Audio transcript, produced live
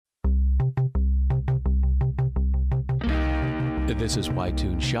This is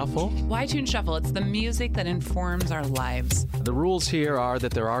Y-Tune Shuffle. Y-Tune Shuffle, it's the music that informs our lives. The rules here are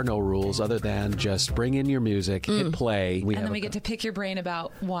that there are no rules other than just bring in your music, hit play. And then we get to pick your brain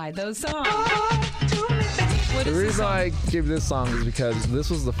about why those songs. The reason I give this song is because this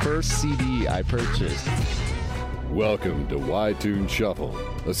was the first CD I purchased. Welcome to Y-Tune Shuffle,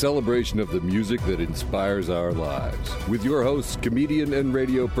 a celebration of the music that inspires our lives, with your hosts, comedian and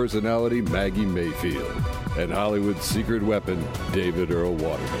radio personality Maggie Mayfield, and Hollywood's secret weapon, David Earl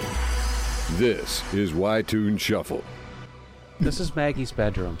Waterman. This is Y-Tune Shuffle. This is Maggie's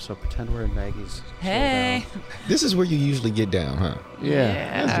bedroom, so pretend we're in Maggie's Hey. This is where you usually get down, huh?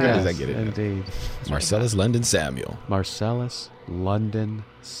 Yeah. As good as I get it. Indeed. Marcellus London Samuel. Marcellus London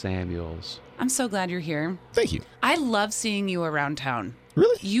Samuels. I'm so glad you're here. Thank you. I love seeing you around town.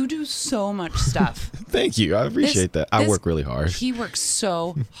 Really? You do so much stuff. Thank you. I appreciate that. I work really hard. He works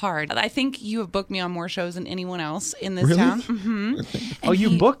so hard. I think you have booked me on more shows than anyone else in this Really? town. Mm-hmm. Oh,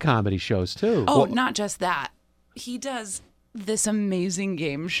 you book comedy shows too. Oh, not just that. He does this amazing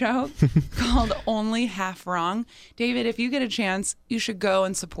game show called Only Half Wrong. David, if you get a chance, you should go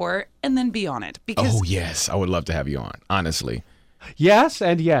and support and then be on it. Because Oh, yes. I would love to have you on, honestly. Yes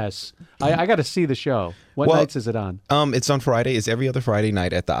and yes. I got to see the show. What Well, nights is it on? It's on Friday. It's every other Friday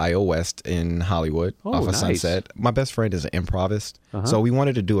night at the IO West in Hollywood off of nice. Sunset. My best friend is an improvist. So we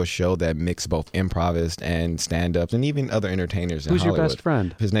wanted to do a show that mixed both improvist and stand-ups and even other entertainers in Who's your Hollywood. best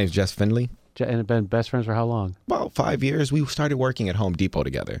friend? His name's Jess Finley. And been best friends for how long? About 5 years. We started working at Home Depot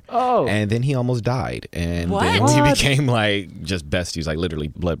together. Oh. And then he almost died. And What? then we What? became like just besties, like literally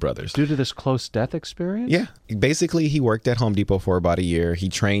blood brothers. Due to this close death experience? Yeah. Basically, he worked at Home Depot for about a year. He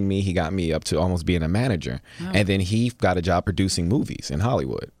trained me. He got me up to almost being a manager. And then he got a job producing movies in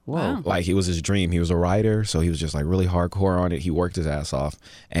Hollywood. Whoa. Like, it was his dream. He was a writer, so he was just like really hardcore on it. He worked his ass off.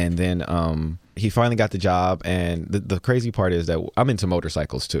 And then he finally got the job. And the crazy part is that I'm into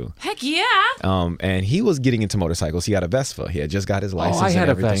motorcycles too. heck yeah. And he was getting into motorcycles. He had a Vespa. He had just got his license. Oh, I had and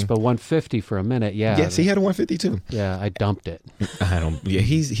a everything. Vespa 150 for a minute. Yeah. Yes, he had a 150 too. Yeah, I dumped it. I don't. Yeah,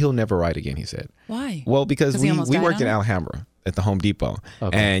 he'll never ride again. He said. Why? Well, because 'Cause he we almost died worked on in it? Alhambra at the Home Depot,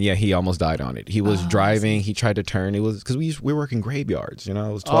 Okay. and yeah, he almost died on it. He was I driving. He tried to turn. It was because we were working graveyards. You know,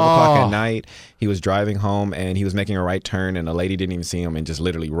 it was 12 o'clock Oh. at night. He was driving home, and he was making a right turn, and a lady didn't even see him, and just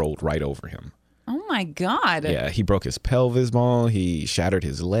literally rolled right over him. Oh my God. Yeah, he broke his pelvis bone. He shattered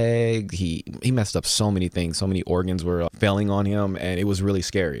his leg. He messed up so many things. So many organs were failing on him, and it was really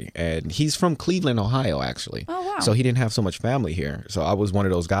scary. And he's from Cleveland, Ohio, actually. Oh, wow. So he didn't have so much family here. So I was one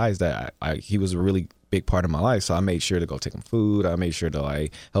of those guys that he was a really big part of my life. So I made sure to go take him food. I made sure to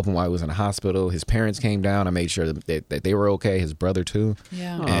like help him while he was in the hospital. His parents came down. I made sure that they were okay. His brother too.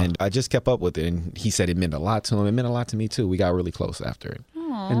 Yeah. And I just kept up with it. And he said it meant a lot to him. It meant a lot to me too. We got really close after it.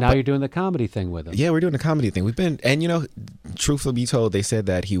 And now you're doing the comedy thing with him. Yeah, we're doing a comedy thing. We've been, and you know, truthfully be told, they said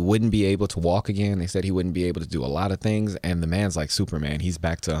that he wouldn't be able to walk again. They said he wouldn't be able to do a lot of things. And the man's like Superman. He's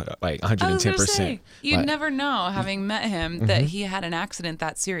back to like 110%. I was gonna say, you'd Like, never know, having met him, that he had an accident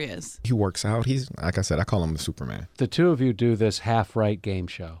that serious. He works out. He's, like I said, I call him Superman. The two of you do this half-right game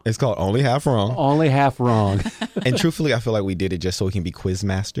show. It's called Only Half Wrong. Only half wrong. And truthfully, I feel like we did it just so we can be quiz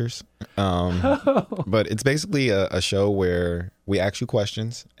masters. But it's basically a show where we ask you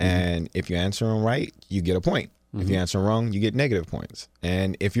questions, and if you answer them right, you get a point. If you answer wrong, you get negative points.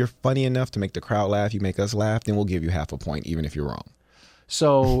 And if you're funny enough to make the crowd laugh, you make us laugh, then we'll give you half a point, even if you're wrong.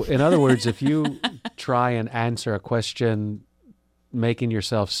 So, in other words, if you try and answer a question making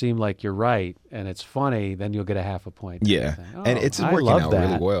yourself seem like you're right and it's funny, then you'll get a half a point. Yeah. Oh, And it's I working love out that.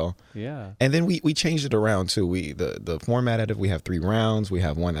 really well. Yeah. And then we changed it around too. The format of it, we have 3 rounds. We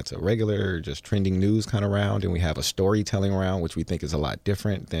have one that's a regular, just trending news kind of round, and we have a storytelling round, which we think is a lot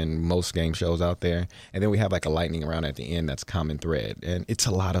different than most game shows out there. And then we have like a lightning round at the end that's common thread, and it's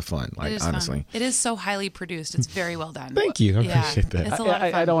a lot of fun. Like It is honestly, fun. It is so highly produced. It's very well done. Thank you. I Yeah, appreciate that. It's a lot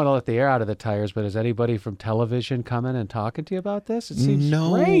of fun. I don't want to let the air out of the tires, but is anybody from television coming and talking to you about this? It seems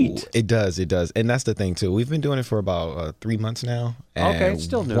great. It does, and that's the thing too. We've been doing it for about 3 months now. And Okay, it's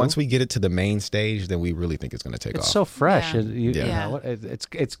still new. Once we get it to the main stage, then we really think it's going to take It's off. so fresh. Yeah. And you Yeah. know,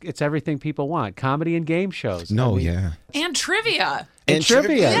 it's everything people want. Comedy and game shows. No, I mean, yeah. And trivia. And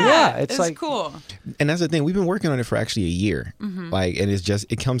trivia. Yeah, it's like cool. And that's the thing. We've been working on it for actually a year. Like, and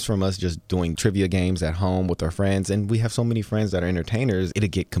it comes from us just doing trivia games at home with our friends. And we have so many friends that are entertainers, it'll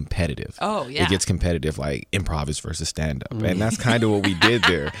get competitive. Oh, yeah. It gets competitive, like improvist versus stand up. And that's kind of what we did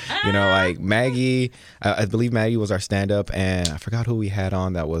there. You know, like Maggie, I believe Maggie was our stand up. And I forgot who we had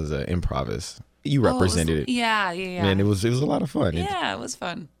on that was an improvist. You represented it. Yeah. And it was a lot of fun. Yeah, it was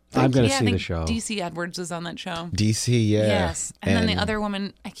fun. I'm going to Yeah, I see the think show. DC Edwards was on that show. DC, yeah. Yes. And then the other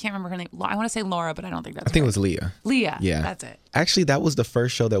woman, I can't remember her name. I want to say Laura, but I don't think that's I think right. it was Leah. Leah. Yeah. That's it. Actually, that was the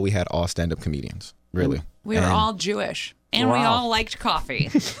first show that we had all stand-up comedians. Really. We were And all Jewish. And we Wow. all liked coffee.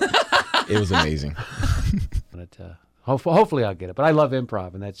 It was amazing. But, hopefully I'll get it. But I love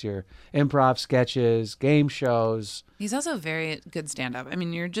improv, and that's your improv sketches, game shows. He's also a very good stand-up. I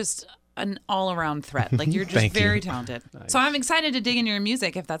mean, you're just an all-around threat. Like, you're just Thank you. very talented. So I'm excited to dig into your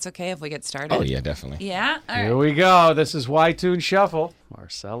music, if that's okay, if we get started. Oh, yeah, definitely. Yeah? All Here right. we go. This is Y-Tune Shuffle.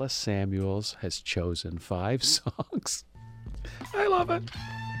 Marcellus Samuels has chosen 5 songs. I love it.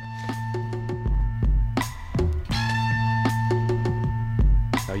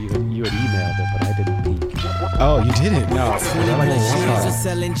 Oh, you had emailed it, but I didn't peek. Oh, you didn't? No.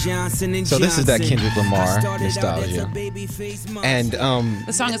 So this is that Kendrick Lamar, Nostalgia. And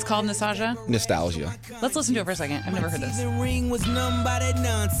The song is called Nostalgia. Nostalgia. Let's listen to it for a second. I've never heard this. The ring was numb by that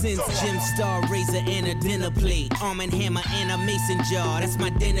nonsense. Gem Star razor and a dinner plate. Arm and hammer and a mason jar. That's my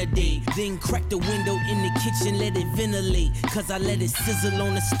dinner date. Then crack the window in the kitchen, let it ventilate. Cause I let it sizzle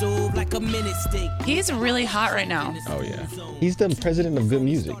on the stove like a minute steak. He's really hot right now. Oh, yeah. He's the president of good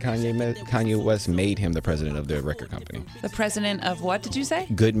music. Kanye West made him the president of the record company. The president of what did you say?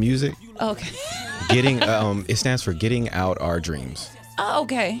 Good music. Oh, okay. Getting, it stands for Getting Out Our Dreams. Oh,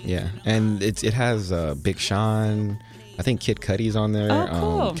 okay. Yeah, and it has Big Sean, I think Kid Cudi's on there, Oh,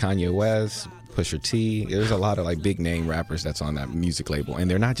 cool. Kanye West, Pusha T. There's a lot of like big name rappers that's on that music label, and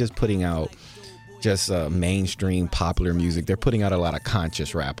they're not just putting out just mainstream popular music. They're putting out a lot of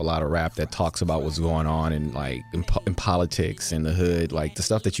conscious rap, a lot of rap that talks about what's going on in like in politics, in the hood, like the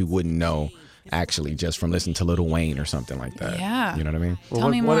stuff that you wouldn't know actually just from listening to Lil Wayne or something like that. Yeah. You know what I mean? Tell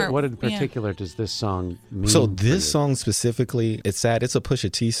me more. What in Yeah. particular does this song mean? So for this you? song specifically, it's sad. It's a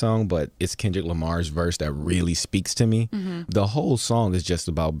Pusha T song, but it's Kendrick Lamar's verse that really speaks to me. Mm-hmm. The whole song is just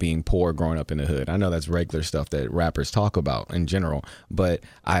about being poor, growing up in the hood. I know that's regular stuff that rappers talk about in general, but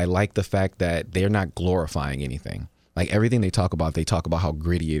I like the fact that they're not glorifying anything. Like everything they talk about how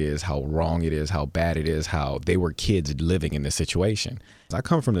gritty it is, how wrong it is, how bad it is, how they were kids living in this situation. I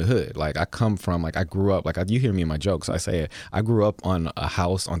come from the hood. Like I grew up, you hear me in my jokes. I say I grew up on a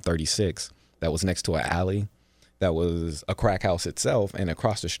house on 36 that was next to an alley that was a crack house itself, and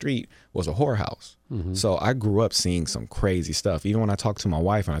across the street was a whorehouse. Mm-hmm. So I grew up seeing some crazy stuff. Even when I talk to my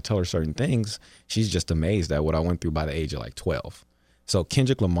wife and I tell her certain things, she's just amazed at what I went through by the age of like 12. So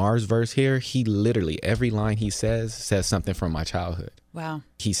Kendrick Lamar's verse here, he literally, every line he says something from my childhood. Wow.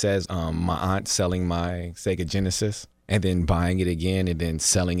 He says, my aunt selling my Sega Genesis and then buying it again and then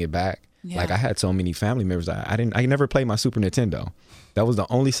selling it back. Yeah. Like I had so many family members. I never played my Super Nintendo. That was the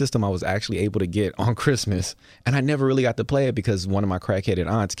only system I was actually able to get on Christmas. And I never really got to play it because one of my crackheaded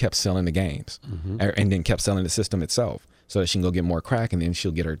aunts kept selling the games and then kept selling the system itself, so that she can go get more crack, and then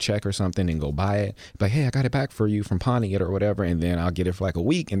she'll get her check or something and go buy it. Like, hey, I got it back for you from pawning it or whatever, and then I'll get it for like a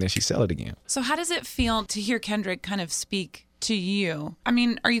week, and then she sell it again. So how does it feel to hear Kendrick kind of speak to you? I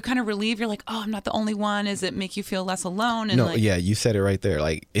mean, are you kind of relieved? You're like, oh, I'm not the only one. Does it make you feel less alone? And No, like, yeah, you said it right there.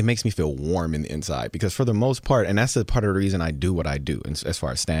 Like, it makes me feel warm in the inside because for the most part, and that's the part of the reason I do what I do, and as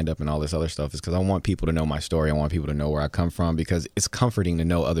far as stand up and all this other stuff, is because I want people to know my story. I want people to know where I come from, because it's comforting to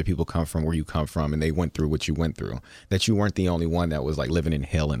know other people come from where you come from and they went through what you went through, that you weren't the only one that was like living in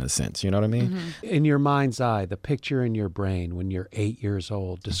hell in a sense. You know what I mean? Mm-hmm. In your mind's eye, the picture in your brain when you're 8 years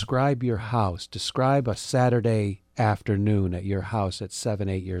old, describe your house. Describe a Saturday afternoon at your house at 7,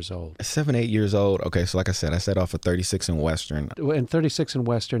 8 years old. 7, 8 years old. Okay, so like I said, I set off at 36 in Western. And 36 in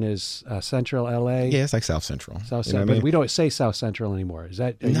Western is Central LA? Yeah, it's like South Central. South You know Central. what I But mean? we don't say South Central anymore. Is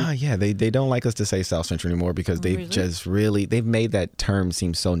that? No, yeah, they don't like us to say South Central anymore because they've they've made that term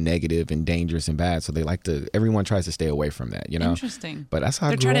seem so negative and dangerous and bad. So they like to, everyone tries to stay away from that, you know? Interesting. But that's how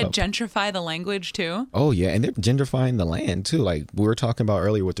They're I grew trying up. to gentrify the language too. Oh yeah, and they're gentrifying the land too. Like we were talking about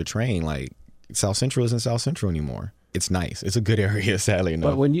earlier with the train, like South Central isn't South Central anymore. It's nice. It's a good area, sadly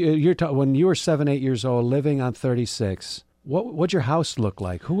enough. But when when you were 7, 8 years old, living on 36, what'd your house look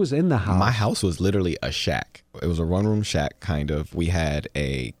like? Who was in the house? My house was literally a shack. It was a one-room shack, kind of. We had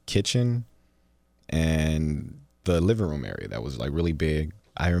a kitchen and the living room area that was like really big.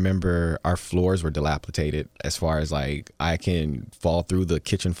 I remember our floors were dilapidated as far as like I can fall through the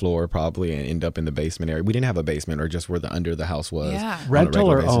kitchen floor probably and end up in the basement area. We didn't have a basement, or just where the under the house was. Yeah. on a Rental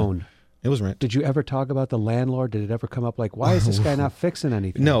regular or basis. own? It was rent. Did you ever talk about the landlord? Did it ever come up like, why is this guy not fixing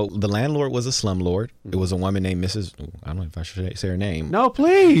anything? No, the landlord was a slumlord. It was a woman named Mrs. I don't know if I should say her name. No,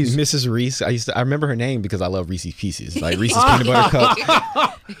 please. Mrs. Reese. I remember her name because I love Reese's Pieces, like Reese's peanut butter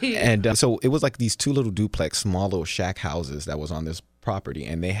cup. And so it was like these two little duplex, small little shack houses that was on this property,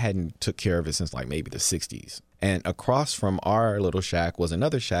 and they hadn't took care of it since like maybe the 60s. And across from our little shack was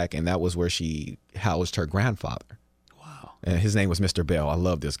another shack, and that was where she housed her grandfather. And his name was Mr. Bell. I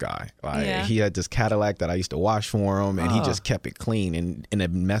love this guy. He had this Cadillac that I used to wash for him, and he just kept it clean. And in a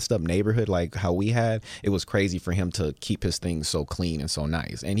messed up neighborhood like how we had, it was crazy for him to keep his things so clean and so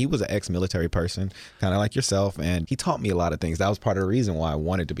nice. And he was an ex-military person, kind of like yourself, and he taught me a lot of things. That was part of the reason why I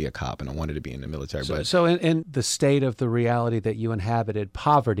wanted to be a cop and I wanted to be in the military. So in the state of the reality that you inhabited,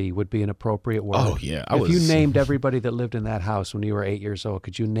 poverty would be an appropriate word. Oh, yeah. If you named everybody that lived in that house when you were 8 years old,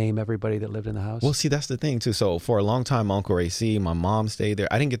 could you name everybody that lived in the house? Well, see, that's the thing, too. So for a long time, Uncle AC, my mom stayed there.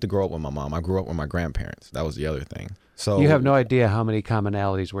 I didn't get to grow up with my mom. I grew up with my grandparents. That was the other thing. So you have no idea how many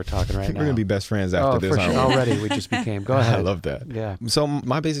commonalities we're talking right now. We're going to be best friends after this. For sure. Already we just became. Go ahead. I love that. Yeah. So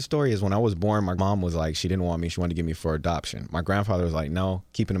my basic story is when I was born, my mom was like, she didn't want me. She wanted to give me for adoption. My grandfather was like, no,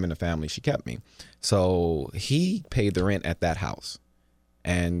 keeping him in the family. She kept me. So he paid the rent at that house.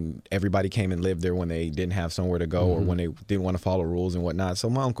 And everybody came and lived there when they didn't have somewhere to go or when they didn't want to follow rules and whatnot.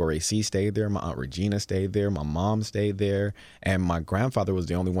 So my Uncle AC stayed there. My Aunt Regina stayed there. My mom stayed there. And my grandfather was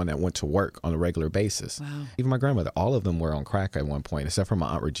the only one that went to work on a regular basis. Wow. Even my grandmother, all of them were on crack at one point, except for my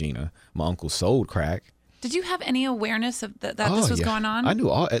Aunt Regina. My uncle sold crack. Did you have any awareness of that this was going on? I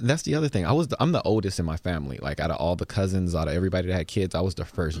knew all. That's the other thing. I'm the oldest in my family. Like out of all the cousins, out of everybody that had kids, I was the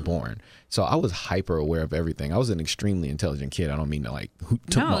firstborn. So I was hyper aware of everything. I was an extremely intelligent kid. I don't mean to like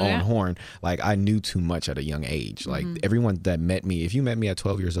toot my own horn. Like I knew too much at a young age. Like everyone that met me, if you met me at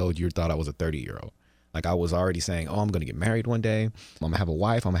 12 years old, you thought I was a 30-year-old. Like I was already saying, oh, I'm going to get married one day. I'm going to have a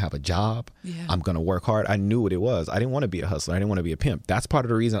wife. I'm going to have a job. Yeah. I'm going to work hard. I knew what it was. I didn't want to be a hustler. I didn't want to be a pimp. That's part of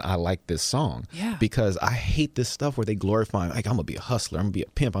the reason I like this song. Yeah. Because I hate this stuff where they glorify, like, I'm going to be a hustler. I'm going to be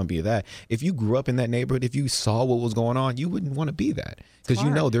a pimp. I'm going to be that. If you grew up in that neighborhood, if you saw what was going on, you wouldn't want to be that. Because you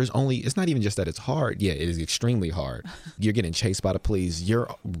know it's not even just that it's hard. Yeah, it is extremely hard. You're getting chased by the police.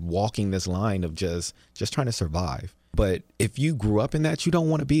 You're walking this line of just trying to survive. But if you grew up in that, you don't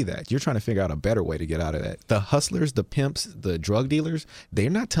want to be that. You're trying to figure out a better way to get out of that. The hustlers, the pimps, the drug dealers, they're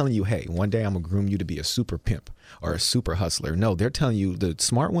not telling you, hey, one day I'm going to groom you to be a super pimp or a super hustler. No, they're telling you, the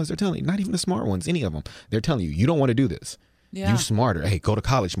smart ones, they're telling you, not even the smart ones, any of them. They're telling you, you don't want to do this. Yeah. You smarter. Hey, go to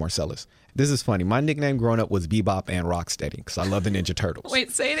college, Marcellus. This is funny. My nickname growing up was Bebop and Rocksteady because I love the Ninja Turtles. Wait,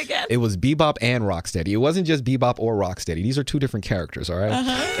 say it again. It was Bebop and Rocksteady. It wasn't just Bebop or Rocksteady. These are two different characters, all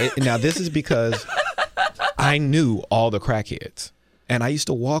right? Now, this is because I knew all the crackheads. And I used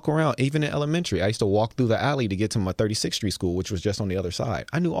to walk around, even in elementary. I used to walk through the alley to get to my 36th Street school, which was just on the other side.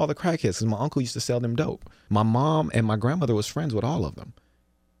 I knew all the crackheads because my uncle used to sell them dope. My mom and my grandmother was friends with all of them.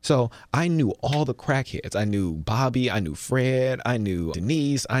 So I knew all the crackheads. I knew Bobby. I knew Fred. I knew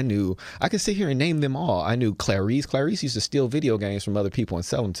Denise. I could sit here and name them all. I knew Clarice. Clarice used to steal video games from other people and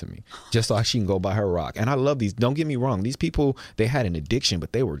sell them to me just so she can go buy her rock. And I love these. Don't get me wrong. These people, they had an addiction,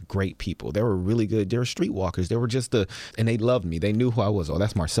 but they were great people. They were really good. They were streetwalkers. They were and they loved me. They knew who I was. Oh,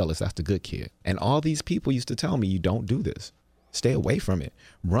 that's Marcellus. That's the good kid. And all these people used to tell me, you don't do this. Stay away from it.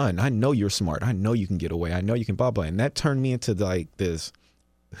 Run. I know you're smart. I know you can get away. I know you can blah, blah. And that turned me into like this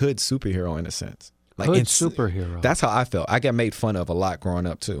hood superhero in a sense. Like hood superhero. That's how I felt. I got made fun of a lot growing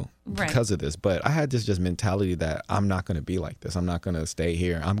up too because of this. But I had this just mentality that I'm not going to be like this. I'm not going to stay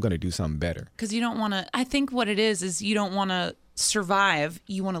here. I'm going to do something better. Because you don't want to. I think what it is you don't want to survive.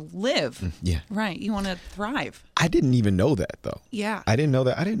 You want to live. Yeah. Right. You want to thrive. I didn't even know that though. Yeah. I didn't know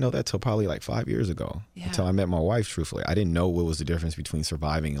that. I didn't know that till probably like 5 years ago. Yeah. Until I met my wife, truthfully. I didn't know what was the difference between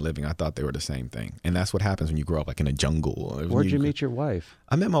surviving and living. I thought they were the same thing. And that's what happens when you grow up like in a jungle. Where'd you meet your wife?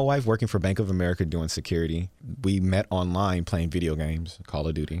 I met my wife working for Bank of America doing security. We met online playing video games, Call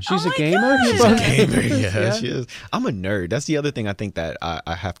of Duty. She's a gamer? She's a gamer, yeah, she is. I'm a nerd. That's the other thing I think that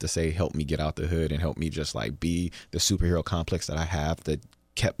I have to say helped me get out the hood and help me just like be the superhero complex that I have that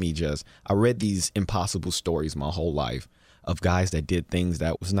kept me I read these impossible stories my whole life of guys that did things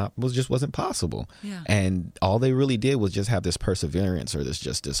that wasn't possible. Yeah. And all they really did was just have this perseverance or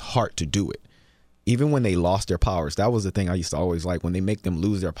this heart to do it. Even when they lost their powers, that was the thing I used to always like, when they make them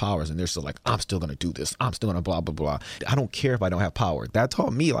lose their powers and they're still like, I'm still going to do this. I'm still going to blah, blah, blah. I don't care if I don't have power. That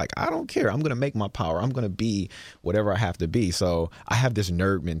taught me like, I don't care. I'm going to make my power. I'm going to be whatever I have to be. So I have this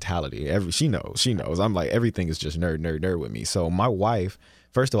nerd mentality. She knows. I'm like, everything is just nerd with me. So my wife,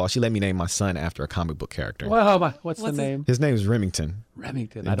 first of all, she let me name my son after a comic book character. Well, what's the name? His name is Remington.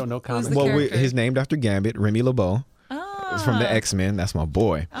 Remington. I don't know comic book. Well, he's named after Gambit, Remy LeBeau. From the X-Men. That's my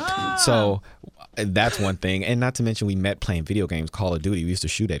boy. So that's one thing. And not to mention, we met playing video games, Call of Duty. We used to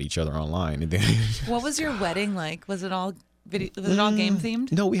shoot at each other online. And then what was your wedding like? Was it all game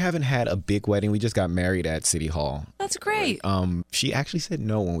themed? No, we haven't had a big wedding. We just got married at City Hall. That's great. She actually said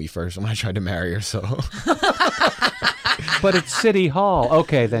no when I tried to marry her. So But it's City Hall.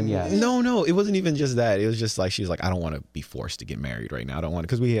 Okay, then yes. No, it wasn't even just that. It was just like she's like, I don't want to be forced to get married right now. I don't want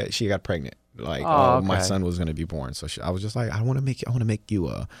to, because she got pregnant. Like, my son was going to be born, so I was just like, I want to make you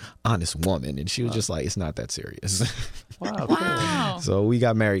a honest woman, and she was just like, it's not that serious. Wow. Wow. So we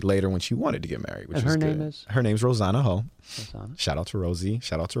got married later when she wanted to get married, which And was her good. name is? Her name's Rosanna Ho. Rosanna. Shout out to Rosie.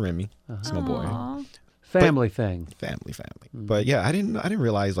 Shout out to Remy. That's my boy. Aw. Family thing. Family. But yeah, I didn't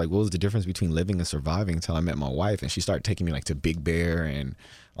realize like what was the difference between living and surviving until I met my wife, and she started taking me like to Big Bear and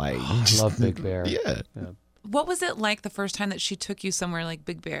like Love Big Bear. Yeah. What was it like the first time that she took you somewhere like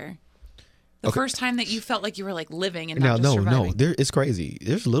Big Bear? The first time that you felt like you were like living and not just surviving. No. It's crazy.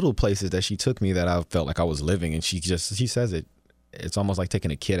 There's little places that she took me that I felt like I was living, and she says it. It's almost like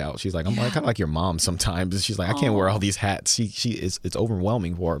taking a kid out. She's like, I'm like, kind of like your mom sometimes. She's like, I can't wear all these hats. It's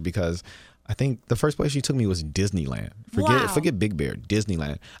overwhelming for her, because I think the first place she took me was Disneyland. Forget Big Bear,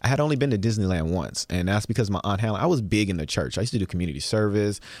 Disneyland. I had only been to Disneyland once, and that's because my Aunt Helen, I was big in the church. I used to do community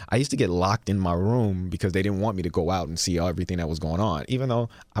service. I used to get locked in my room because they didn't want me to go out and see everything that was going on, even though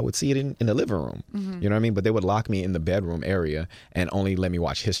I would see it in the living room. You know what I mean? But they would lock me in the bedroom area and only let me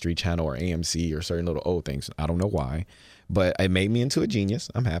watch History Channel or AMC or certain little old things. I don't know why, but it made me into a genius.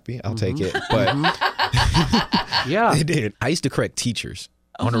 I'm happy. I'll take it. But Yeah. it did. I used to correct teachers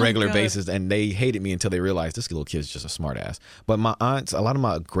on a my regular God. basis, and they hated me until they realized this little kid's just a smart ass. But my aunts, a lot of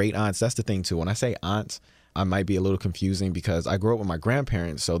my great aunts, that's the thing too. When I say aunts, I might be a little confusing because I grew up with my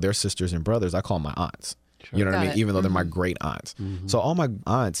grandparents, so their sisters and brothers, I call them my aunts. You know what I Got mean? it. Even though they're my great aunts. So all my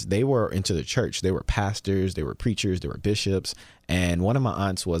aunts, they were into the church. They were pastors, they were preachers, they were bishops. And one of my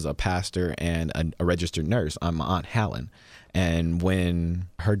aunts was a pastor and a registered nurse. I'm my Aunt Helen. And when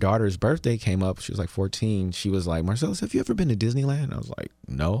her daughter's birthday came up, she was like 14. She was like, Marcellus, have you ever been to Disneyland? And I was like,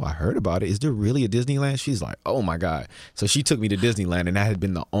 no, I heard about it. Is there really a Disneyland? She's like, oh my God. So she took me to Disneyland, and that had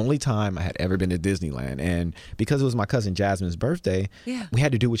been the only time I had ever been to Disneyland. And because it was my cousin Jasmine's birthday, we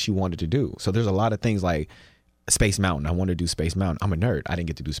had to do what she wanted to do. So there's a lot of things like Space Mountain. I wanted to do Space Mountain. I'm a nerd. I didn't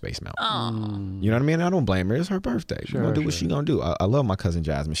get to do Space Mountain. You know what I mean? I don't blame her. It's her birthday. She's gonna do what she's gonna do. I love my cousin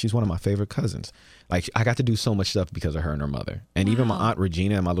Jasmine. She's one of my favorite cousins. Like, I got to do so much stuff because of her and her mother. And even my Aunt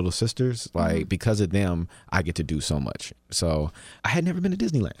Regina and my little sisters, like, because of them, I get to do so much. So I had never been to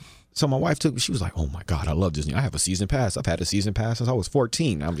Disneyland. So my wife took me, she was like, oh my God, I love Disney. I have a season pass. I've had a season pass since I was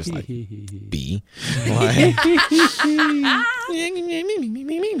 14. I'm just like, B. Like,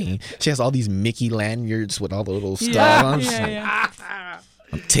 she has all these Mickey lanyards with all the little stuff. I'm just like,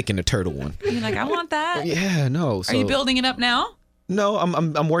 I'm taking the turtle one. You're like, I want that. Yeah, no. So, Are you building it up now? No,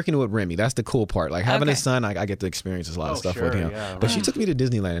 I'm working with Remy. That's the cool part. Like, having Okay. a son, I get to experience a lot of stuff with him. yeah, But she took me to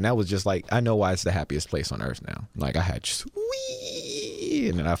Disneyland, and that was just like, I know why it's the happiest place on earth now. Like, I had just wee,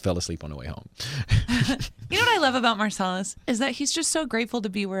 and then I fell asleep on the way home. You know what I love about Marcellus is that he's just so grateful to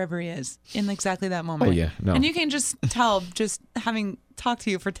be wherever he is in exactly that moment. Oh, yeah, no. And you can just tell just having talked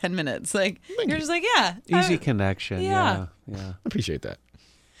to you for 10 minutes. Like, you're just like, yeah. Easy connection. Yeah. Yeah. I appreciate that.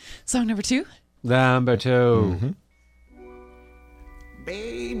 Song number 2. Number 2.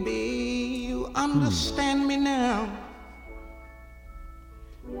 Baby, you understand me now.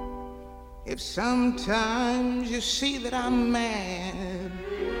 If sometimes you see that I'm mad,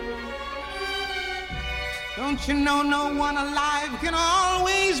 don't you know no one alive can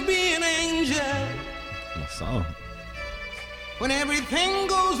always be an angel? My song. When everything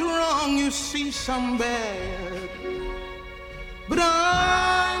goes wrong, you see some bad. But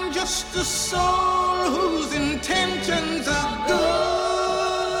I'm just a soul whose intentions are good.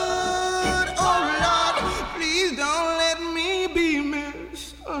 Oh Lord, please don't let me be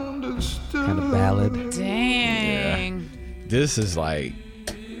misunderstood. Kind of ballad. Dang. This is like,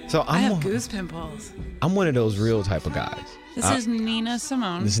 so I have I'm goose pimples. one of those real type of guys. This is Nina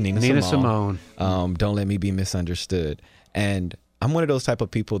Simone. This is Nina Simone. Don't Let Me Be Misunderstood. And I'm one of those type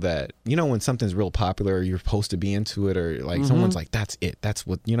of people that, you know, when something's real popular, you're supposed to be into it, or like someone's like, that's it. That's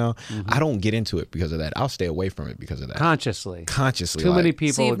what, you know, I don't get into it because of that. I'll stay away from it because of that. Consciously. Consciously. Too many like,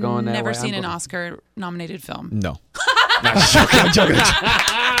 people So are you've going that way. never seen I'm an going- Oscar-nominated film? No. No, I'm joking.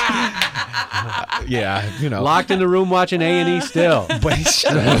 Yeah, you know. Locked in the room watching A&E still. But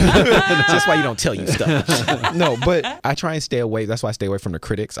shut up. That's why you don't tell you stuff. No, but I try and stay away. That's why I stay away from the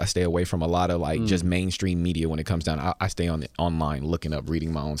critics. I stay away from a lot of like just mainstream media when it comes down. I stay online looking up,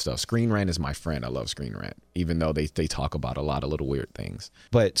 reading my own stuff. Screen Rant is my friend. I love Screen Rant, even though they talk about a lot of little weird things.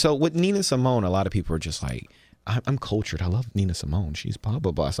 But so with Nina Simone, a lot of people are just like, I'm cultured. I love Nina Simone. She's blah,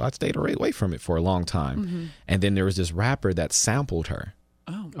 blah, blah. So I stayed away from it for a long time. And then there was this rapper that sampled her.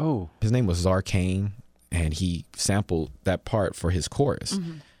 Oh. His name was Zarkane, and he sampled that part for his chorus.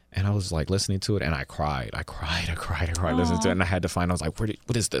 And I was like listening to it, and I cried listening to it. And I had to find, I was like,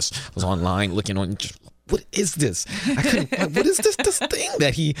 what is this? I was online looking on, just what is this? I couldn't, like, what is this thing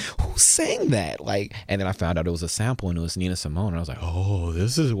that who sang that? Like, and then I found out it was a sample and it was Nina Simone. And I was like, oh,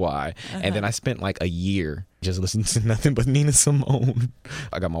 this is why. And then I spent like a year just listening to nothing but Nina Simone.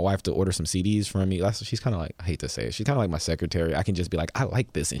 I got my wife to order some CDs from me. She's kind of like, I hate to say it, she's kind of like my secretary. I can just be like, I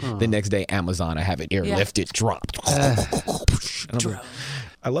like this. And the next day, Amazon, I have it airlifted, dropped.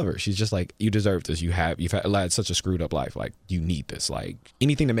 I love her. She's just like, you deserve this. You've had such a screwed up life. Like, you need this. Like,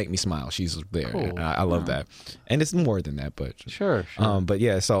 anything to make me smile, she's there. Cool. And I love that. And it's more than that, but Sure. but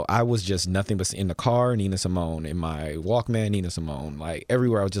yeah, so I was just nothing but in the car, Nina Simone, in my Walkman, Nina Simone, like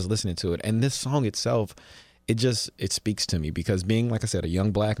everywhere I was just listening to it. And this song itself, it speaks to me because being, like I said, a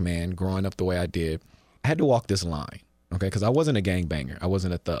young black man growing up the way I did, I had to walk this line, okay? Because I wasn't a gangbanger. I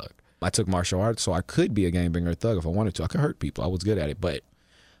wasn't a thug. I took martial arts, so I could be a gangbanger or thug if I wanted to. I could hurt people. I was good at it, but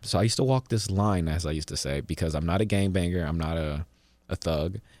so I used to walk this line, as I used to say, because I'm not a gangbanger, I'm not a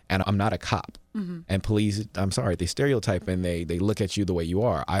thug, and I'm not a cop. And police, I'm sorry, they stereotype and they look at you the way you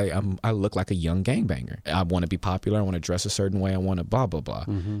are. I look like a young gangbanger. I want to be popular. I want to dress a certain way. I want to blah, blah, blah.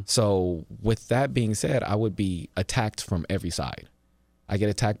 So with that being said, I would be attacked from every side. I get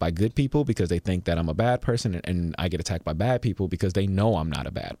attacked by good people because they think that I'm a bad person, and I get attacked by bad people because they know I'm not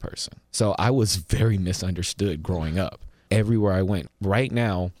a bad person. So I was very misunderstood growing up. Everywhere I went. Right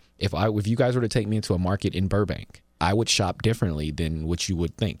now, if you guys were to take me into a market in Burbank, I would shop differently than what you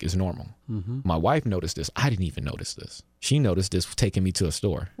would think is normal. My wife noticed this. I didn't even notice this. She noticed this taking me to a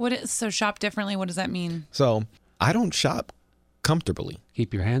store. So shop differently, what does that mean? So I don't shop comfortably.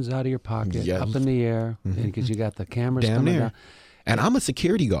 Keep your hands out of your pocket, Yeah. up in the air, because you got the cameras Damn coming near. down. And I'm a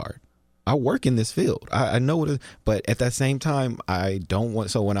security guard. I work in this field. I know what it is, but at that same time, I don't want,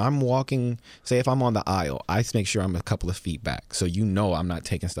 so when I'm walking, say if I'm on the aisle, I make sure I'm a couple of feet back. So I'm not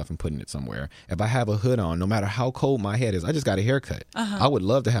taking stuff and putting it somewhere. If I have a hood on, no matter how cold my head is, I just got a haircut. I would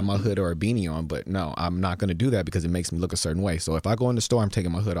love to have my hood or a beanie on, but no, I'm not going to do that because it makes me look a certain way. So if I go in the store, I'm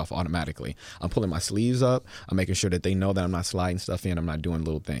taking my hood off automatically. I'm pulling my sleeves up. I'm making sure that they know that I'm not sliding stuff in. I'm not doing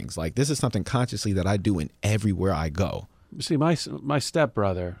little things. Like, this is something consciously that I do in everywhere I go. See, my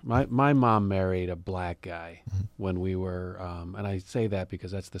stepbrother, my mom married a black guy when we were, and I say that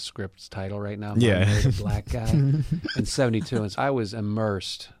because that's the script's title right now. Mom married a black guy in 72. And I was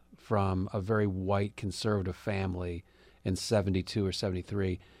immersed from a very white conservative family in 72 or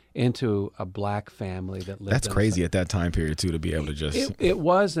 73 into a black family that lived. That's crazy at that time period too, to be able to just. It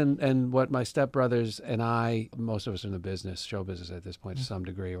was, and what my stepbrothers and I, most of us are in the business, show business at this point to some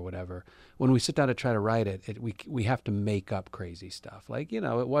degree or whatever. When we sit down to try to write it, we have to make up crazy stuff. Like, it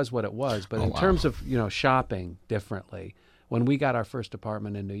was what it was. But in terms of shopping differently, when we got our first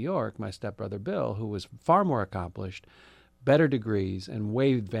apartment in New York, my stepbrother Bill, who was far more accomplished, better degrees, and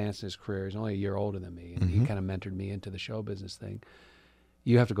way advanced in his career, he's only a year older than me, and he kind of mentored me into the show business thing.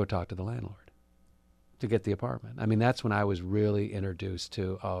 You have to go talk to the landlord to get the apartment. I mean, that's when I was really introduced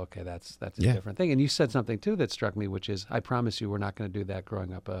to, okay, that's a different thing. And you said something too that struck me, which is, I promise you we're not going to do that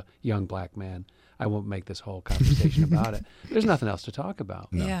growing up a young black man. I won't make this whole conversation about it. There's nothing else to talk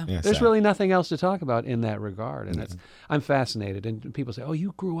about. No. Yeah. There's really nothing else to talk about in that regard. And I'm fascinated. And people say, oh,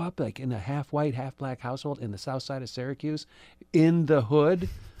 you grew up like in a half white, half black household in the south side of Syracuse, in the hood.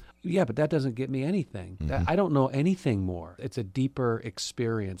 Yeah, but that doesn't get me anything. I don't know anything more. It's a deeper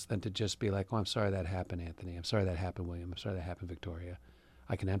experience than to just be like, oh, I'm sorry that happened, Anthony. I'm sorry that happened, William. I'm sorry that happened, Victoria.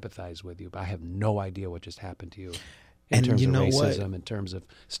 I can empathize with you, but I have no idea what just happened to you in terms of racism, in terms of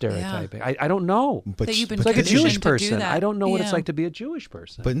stereotyping. I don't know. But That you've been It's like a conditioned Jewish to do person. that. I don't know what it's Yeah. like to be a Jewish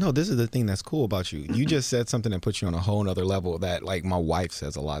person. But no, this is the thing that's cool about you. You just said something that puts you on a whole nother level that, like, my wife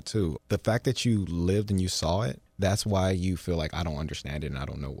says a lot too. The fact that you lived and you saw it, that's why you feel like I don't understand it and I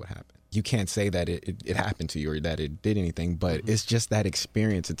don't know what happened. You can't say that it happened to you or that it did anything, but it's just that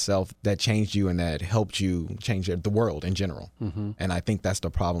experience itself that changed you and that helped you change the world in general. And I think that's the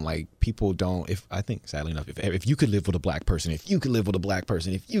problem. Like, people don't, I think sadly enough, if you could live with a black person, if you could live with a black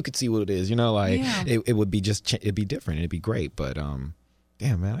person, if you could see what it is, it would be it'd be different. It'd be great. But damn,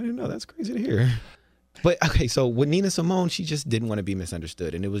 man, I didn't know. That's crazy to hear. But okay, so with Nina Simone, she just didn't want to be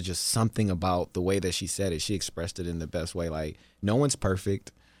misunderstood. And it was just something about the way that she said it. She expressed it in the best way. Like, no one's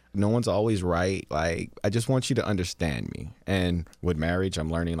perfect. No one's always right. Like, I just want you to understand me. And with marriage, I'm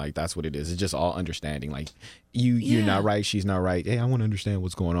learning, like, that's what it is. It's just all understanding. Like, you're not right. She's not right. Hey, I want to understand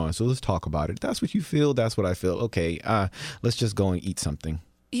what's going on. So let's talk about it. That's what you feel. That's what I feel. Okay, let's just go and eat something.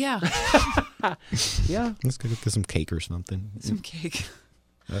 Yeah. yeah. Let's go get some cake or something. Some cake.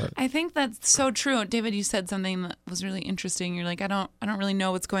 I think that's so true. David, you said something that was really interesting. You're like, I don't really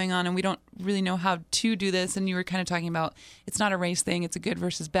know what's going on, and we don't really know how to do this. And you were kind of talking about it's not a race thing, it's a good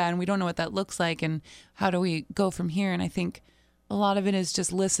versus bad, and we don't know what that looks like, and how do we go from here. And I think A lot of it is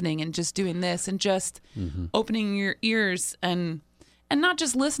just listening and just doing this and just opening your ears and not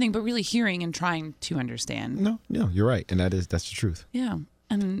just listening, but really hearing and trying to understand. No, you're right. And that's the truth. Yeah.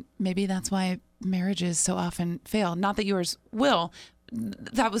 And maybe that's why marriages so often fail. Not that yours will.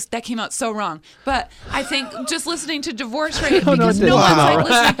 That came out so wrong. But I think just listening to divorce rate because no one's like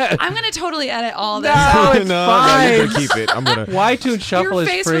listening. I'm gonna totally edit all this. No, it's fine. You're gonna keep it. I'm gonna. Y-Tune Shuffle Your is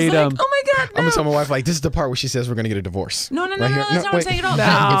face freedom. was like, oh my God, no. I'm gonna tell my wife like this is the part where she says we're gonna get a divorce. No, Right that's here. not what I'm wait. saying at all. No,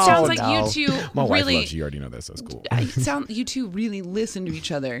 It sounds like no. you two My wife really. loves you. You already know that, so that's cool. You two really listen to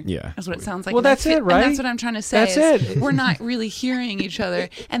each other. Yeah. That's what it sounds like. Well, And I that's feel- it, right? And that's what I'm trying to say. That's is it. We're not really hearing each other.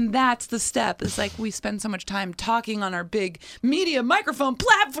 And that's the step. It's like we spend so much time talking on our big media microphone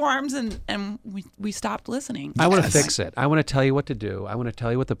platforms and we stopped listening. I want to fix it. I want to tell you what to do. I want to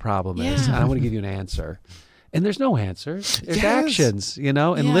tell you what the problem is. Yeah. And I want to give you an answer. And there's no answers. There's Yes. actions, and Yeah.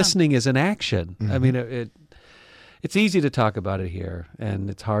 listening is an action. I mean, it's easy to talk about it here, and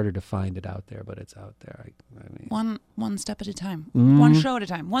it's harder to find it out there, but it's out there. I mean, One step at a time. One show at a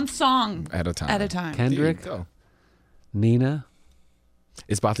time. One song At a time. at a time. Kendrick, There you go. Nina.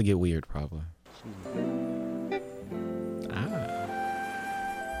 It's about to get weird, probably.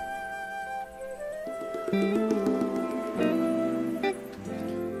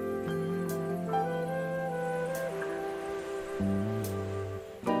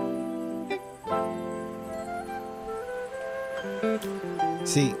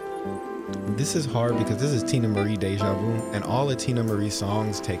 See, this is hard because this is Tina Marie Deja Vu, and all the Tina Marie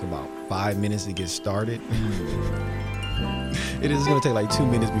songs take about 5 minutes to get started. It is going to take like 2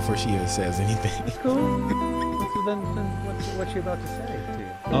 minutes before she even says anything. Cool. So then what's she about to say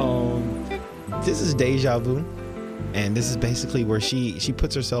to you? This is Deja Vu, and this is basically where she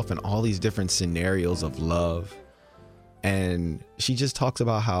puts herself in all these different scenarios of love, and she just talks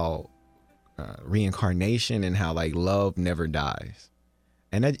about how reincarnation and how like love never dies,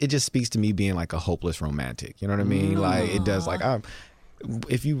 and it just speaks to me being like a hopeless romantic. You know what I mean? Like it does. Like I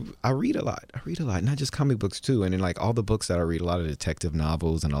read a lot, not just comic books too, and in like all the books that I read, a lot of detective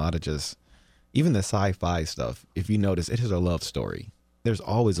novels and a lot of just even the sci-fi stuff. If you notice, it is a love story. There's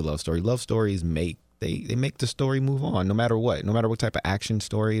always a love story. Love stories make the story move on, no matter what type of action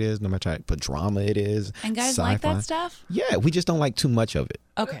story it is, no matter what type of drama it is. And guys sci-fi. like that stuff? Yeah, we just don't like too much of it.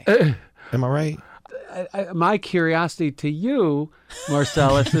 Okay. Am I right? My curiosity to you,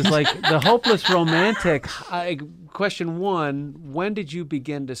 Marcellus, is like the hopeless romantic. Question one, when did you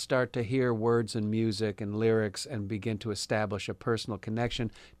begin to start to hear words and music and lyrics and begin to establish a personal connection?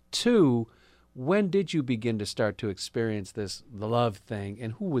 Two, when did you begin to start to experience the love thing,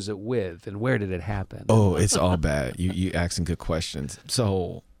 and who was it with, and where did it happen? Oh, it's all bad. You asking good questions.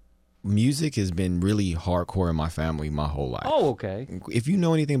 So music has been really hardcore in my family my whole life. Oh, okay. If you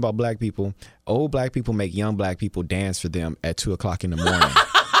know anything about black people, old black people make young black people dance for them at 2:00 in the morning.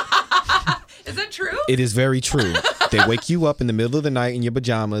 Is that true? It is very true. They wake you up in the middle of the night in your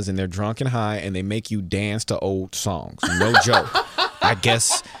pajamas and they're drunk and high and they make you dance to old songs. No joke. I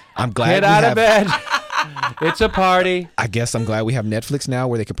guess I'm glad Get out of bed. It's a party. I guess I'm glad we have Netflix now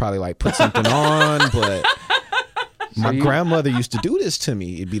where they could probably like put something on, but my grandmother used to do this to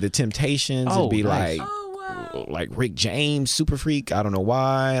me. It'd be the Temptations. Oh, It'd be nice. like Rick James, Super Freak. I don't know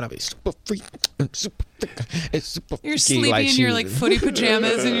why. And I'd be super freak, super freak. It's super You're freaky. sleeping Like in she your was- like footy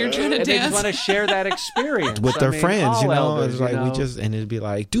pajamas and you're trying to And they just dance. want to share that experience with their friends, you all know. elders, It's like you we know. just, and it'd be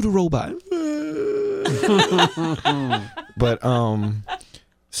like, do the robot. But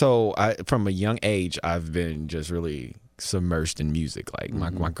so from a young age, I've been just really submersed in music. Like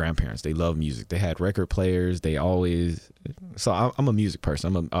my grandparents, they love music. They had record players. They always. So I'm a music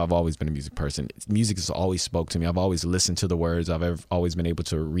person. I've always been a music person. Music has always spoke to me. I've always listened to the words. I've always been able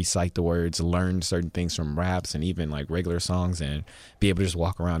to recite the words, learn certain things from raps and even like regular songs, and be able to just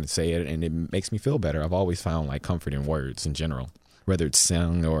walk around and say it, and it makes me feel better. I've always found like comfort in words in general, whether it's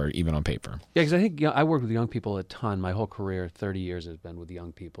sung or even on paper. Yeah, because I think I work with young people a ton. My whole career, 30 years, has been with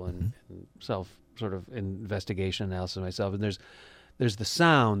young people and self sort of investigation analysis of myself. And there's the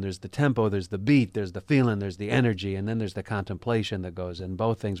sound, there's the tempo, there's the beat, there's the feeling, there's the energy, and then there's the contemplation that goes in.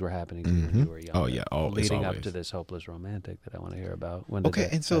 Both things were happening to you when you were young. Oh, yeah. Always, leading up always. to this hopeless romantic that I want to hear about. When did Okay,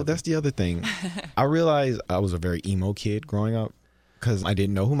 that and so happen? that's the other thing. I realized I was a very emo kid growing up because I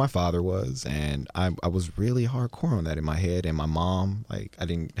didn't know who my father was, and I was really hardcore on that in my head. And my mom, like, I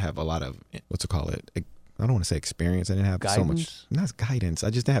didn't have a lot of, what's it called? I don't want to say experience. I didn't have so much. Guidance? Not guidance.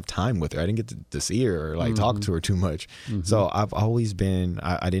 I just didn't have time with her. I didn't get to see her or like talk to her too much. So I've always been.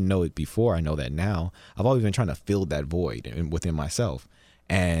 I didn't know it before. I know that now. I've always been trying to fill that void within myself,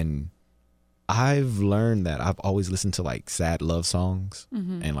 and I've learned that I've always listened to like sad love songs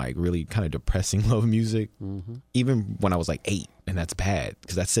and like really kind of depressing love music, even when I was like 8. And that's bad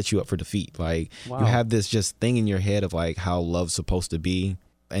because that sets you up for defeat. Like you have this just thing in your head of like how love's supposed to be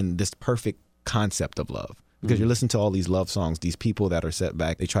and this perfect concept of love. Because you're listening to all these love songs, these people that are set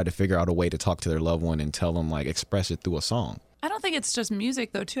back, they try to figure out a way to talk to their loved one and tell them, like, express it through a song. I don't think it's just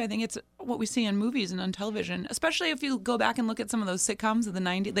music, though, too. I think it's what we see in movies and on television, especially if you go back and look at some of those sitcoms of the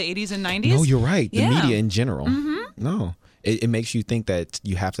 80s and 90s. No, you're right. The media in general. No. It makes you think that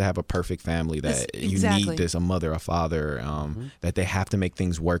you have to have a perfect family, that you need this, a mother, a father, that they have to make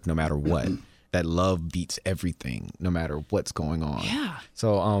things work no matter what. That love beats everything, no matter what's going on. Yeah.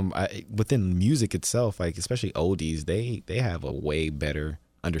 So within music itself, like especially oldies, they have a way better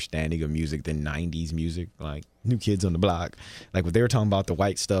understanding of music than 90s music, like New Kids on the Block. Like when they were talking about the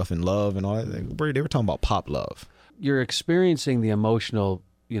white stuff and love and all that, they were talking about pop love. You're experiencing the emotional,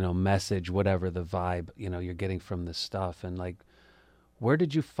 message, whatever the vibe, you're getting from this stuff. And like, where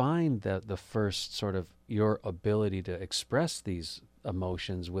did you find the first sort of your ability to express these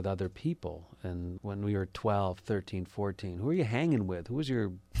emotions with other people? And when we were 12, 13, 14, who were you hanging with? Who was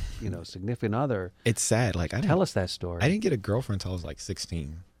your, significant other? It's sad. Like, tell us that story. I didn't get a girlfriend until I was like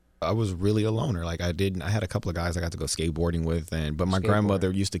 16. I was really a loner. Like I had a couple of guys I got to go skateboarding with, but my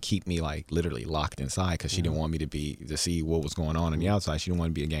grandmother used to keep me like literally locked inside because she didn't want me to see what was going on the outside. She didn't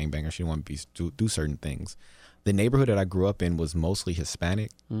want to be a gangbanger. She didn't want to do certain things. The neighborhood that I grew up in was mostly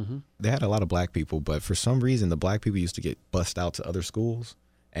Hispanic. They had a lot of black people, but for some reason, the black people used to get bussed out to other schools.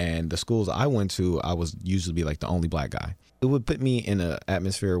 And the schools I went to, I was usually be like the only black guy. It would put me in an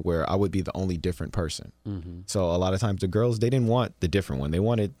atmosphere where I would be the only different person. So a lot of times the girls, they didn't want the different one. They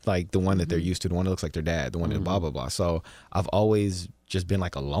wanted like the one that they're used to, the one that looks like their dad, the one that blah, blah, blah. So I've always just been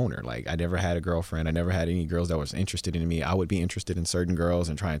like a loner. Like I never had a girlfriend. I never had any girls that was interested in me. I would be interested in certain girls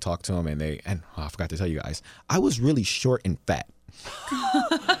and try and talk to them. And I forgot to tell you guys, I was really short and fat.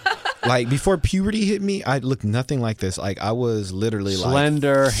 Like before puberty hit me, I looked nothing like this. Like I was literally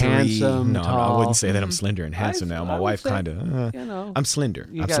slender, like handsome, no, tall. I wouldn't say that I'm slender and handsome now. My wife kind of, I'm slender.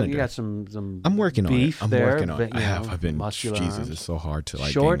 You got some I'm working on it. I'm there, working on it. I've been, muscular Jesus, arms. it's so hard to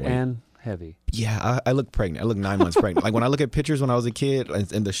like short gain weight. and heavy. Yeah, I look pregnant. I look 9 months pregnant. Like when I look at pictures when I was a kid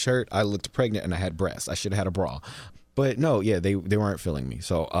in the shirt, I looked pregnant and I had breasts. I should have had a bra. But no, yeah, they weren't feeling me.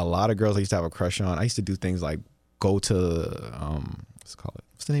 So a lot of girls I used to have a crush on. I used to do things like go to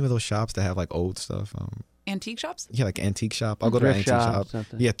what's the name of those shops that have like old stuff? Antique shops? Yeah, like antique shop. I'll go to an antique shop.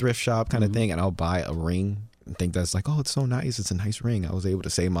 Yeah, thrift shop kind of thing, and I'll buy a ring and think that's like, oh, it's so nice. It's a nice ring. I was able to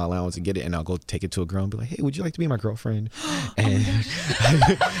save my allowance and get it, and I'll go take it to a girl and be like, hey, would you like to be my girlfriend? And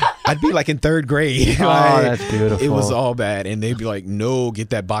I'd be like in 3rd grade. Oh, like, that's beautiful. It was all bad, and they'd be like, no, get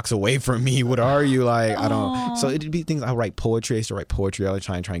that box away from me. What are you like? I don't. So it'd be things. I write poetry. I used to write poetry. I would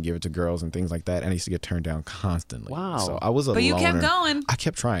try and give it to girls and things like that. And I used to get turned down constantly. Wow. So I was a But you loner. kept going. I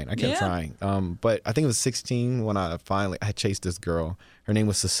kept trying. I kept trying. But I think it was 16 when I had chased this girl. Her name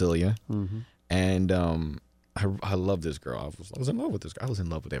was Cecilia, and I loved this girl. I was in love with this girl. I was in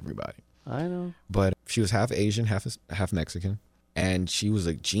love with everybody. I know. But she was half Asian, half Mexican, and she was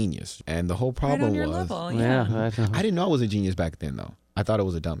a genius. And the whole problem Right on your was, level, Yeah. I didn't know I was a genius back then, though. I thought it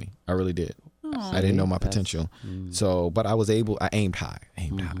was a dummy. I really did. I didn't know my potential. So, but I aimed high.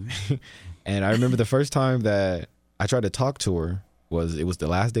 And I remember the first time that I tried to talk to her it was the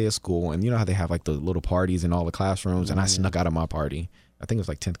last day of school. And you know how they have like the little parties in all the classrooms, and I snuck out of my party. I think it was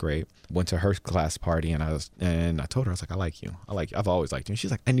like 10th grade. Went to her class party, and I told her, I was like, I like you. I've always liked you. And she's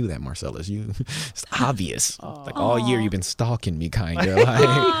like, I knew that, Marcellus. It's obvious. Like all year you've been stalking me, kind of.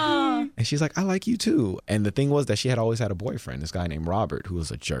 Like, and she's like, I like you too. And the thing was that she had always had a boyfriend, this guy named Robert, who was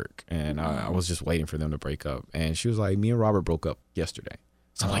a jerk. And I was just waiting for them to break up. And she was like, me and Robert broke up yesterday.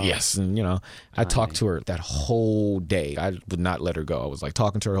 So I'm like, yes. And, I talked to her that whole day. I would not let her go. I was like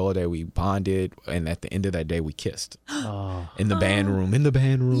talking to her the whole day. We bonded. And at the end of that day, we kissed. In the band room.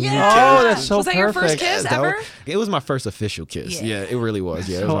 Yeah. Oh, that's so was that perfect. your first kiss ever? It was my first official kiss. Yeah, it really was.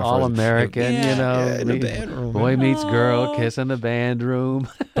 Yeah, it was So my all first. American, in the band room. Boy meets girl, kiss in the band room.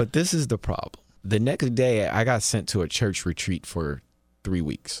 But this is the problem. The next day, I got sent to a church retreat for 3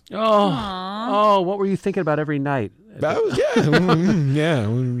 weeks. What were you thinking about every night? Think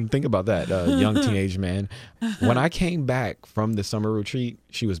about that, young teenage man. When I came back from the summer retreat,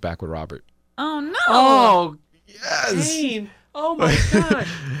 she was back with Robert. Oh, no. Oh, yes. Pain. Oh, my God.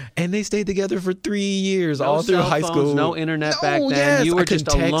 And they stayed together for 3 years, No all through cell high phones, school. no internet back then. Yes, You I were couldn't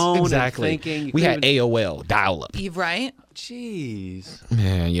just text. alone Exactly. and thinking. We had AOL, dial-up. Right? Jeez.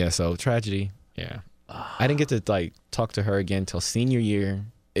 Man, yeah, so tragedy. Yeah. I didn't get to talk to her again till senior year.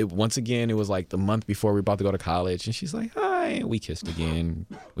 Once again, it was like the month before we were about to go to college, and she's like, hi. We kissed again.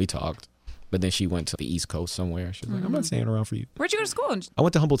 We talked. But then she went to the East Coast somewhere. She was like, I'm not staying around for you. Where'd you go to school? I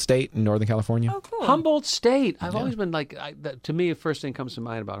went to Humboldt State in Northern California. Oh, cool. Humboldt State. I've always been like, to me, the first thing comes to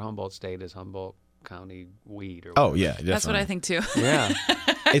mind about Humboldt State is Humboldt County weed. Or Oh, yeah, definitely. That's what I think, too. Yeah.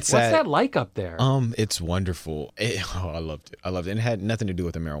 It's What's that like up there? It's wonderful. I loved it. And it had nothing to do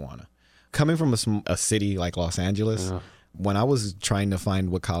with the marijuana. Coming from a city like Los Angeles, when I was trying to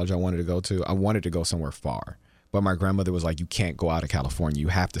find what college I wanted to go to, I wanted to go somewhere far. But my grandmother was like, you can't go out of California. You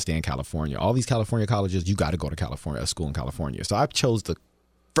have to stay in California. All these California colleges, you got to go to California, a school in California. So I chose the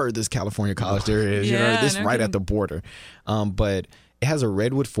furthest California college there is. This right at the border. But it has a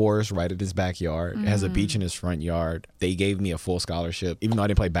redwood forest right at his backyard. It has a beach in his front yard. They gave me a full scholarship. Even though I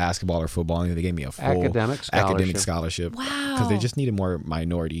didn't play basketball or football, they gave me a full academic scholarship. Wow. Because they just needed more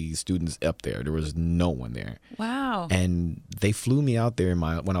minority students up there. There was no one there. Wow. And they flew me out there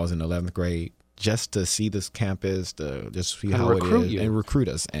when I was in 11th grade just to see this campus, to just see how it is, and recruit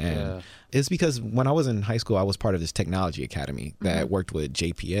us. And it's because when I was in high school, I was part of this technology academy that worked with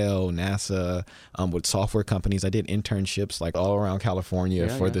JPL, NASA, with software companies. I did internships like all around California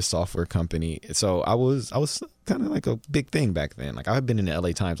for this software company. So I was kind of like a big thing back then. Like I've been in the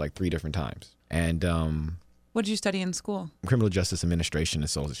LA Times like 3 different times. And what did you study in school? Criminal justice administration and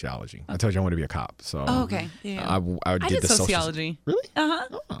sociology. I told you I wanted to be a cop. So okay. Yeah. I did the sociology. Really?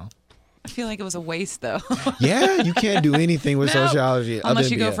 Uh-huh. Oh. I feel like it was a waste, though. Yeah, you can't do anything with sociology unless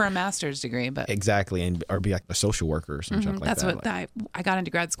you go for a master's degree. But exactly, or be like a social worker or something like that. That's what I got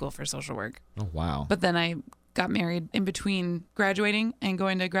into grad school for social work. Oh wow! But then I got married in between graduating and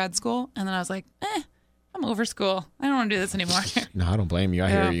going to grad school, and then I was like, I'm over school. I don't want to do this anymore. No, I don't blame you. I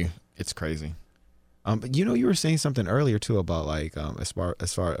hear you. It's crazy. But you were saying something earlier too about like as far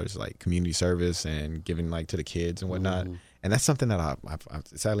as like community service and giving like to the kids and whatnot. And that's something that I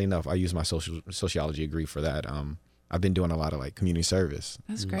sadly enough, I use my sociology degree for that. I've been doing a lot of like community service.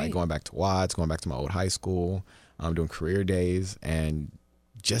 That's great. Like going back to Watts, going back to my old high school, doing career days. And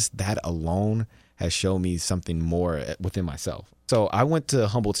just that alone has shown me something more within myself. So I went to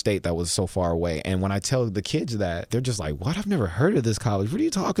Humboldt State that was so far away. And when I tell the kids that, they're just like, what? I've never heard of this college. What are you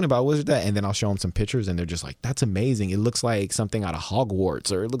talking about? What's that? And then I'll show them some pictures and they're just like, that's amazing. It looks like something out of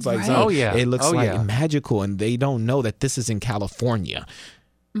Hogwarts, or it looks like it looks like magical. And they don't know that this is in California.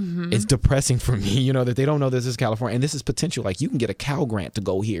 It's depressing for me, that they don't know this is California and this is potential. Like you can get a Cal grant to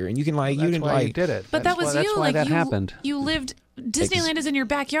go here, and you can like you did it. But that was you. That's why like that happened. You lived. Disneyland is in your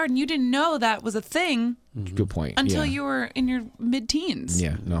backyard, and you didn't know that was a thing. Good point. Until you were in your mid-teens.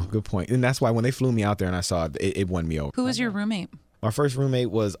 Yeah, no, good point. And that's why when they flew me out there and I saw it won me over. Who was your roommate? My first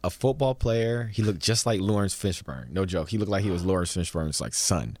roommate was a football player. He looked just like Lawrence Fishburne. No joke. He looked like he was Lawrence Fishburne's like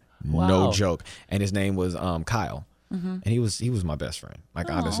son. Wow. No joke. And his name was Kyle. And he was my best friend. Like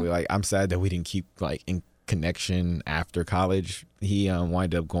honestly, like I'm sad that we didn't keep like in connection after college. He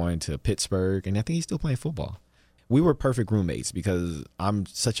wound up going to Pittsburgh, and I think he's still playing football. We were perfect roommates because I'm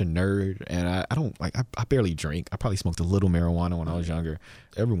such a nerd, and I don't like I barely drink. I probably smoked a little marijuana when I was younger,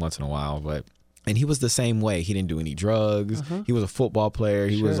 every once in a while, and he was the same way. He didn't do any drugs. He was a football player.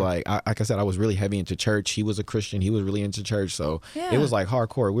 He was like I said, I was really heavy into church. He was a Christian. He was really into church. So it was like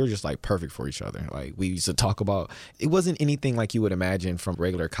hardcore. We were just like perfect for each other. Like we used to talk about, it wasn't anything like you would imagine from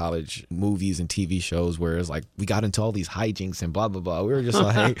regular college movies and TV shows where it's like we got into all these hijinks and blah, blah, blah. We were just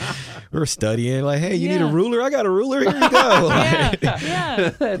like, we were studying like, hey, you need a ruler? I got a ruler. Here you go.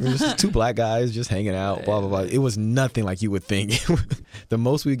 We're just 2 black guys just hanging out, blah, blah, blah. It was nothing like you would think. The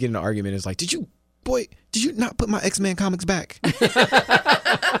most we would get in an argument is like, did you not put my X-Men comics back?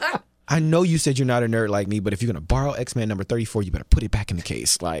 I know you said you're not a nerd like me, but if you're going to borrow X-Men number 34, you better put it back in the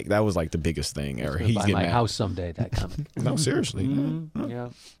case. Like, that was like the biggest thing ever. He's getting my house someday, that comic. No, seriously. Yeah.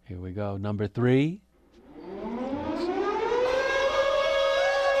 Here we go. Number 3.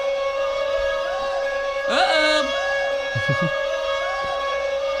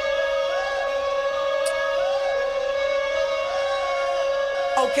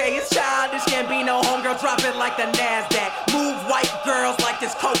 Okay, it's Childish Gambino, homegirl, drop it like the NASDAQ. Move white girls like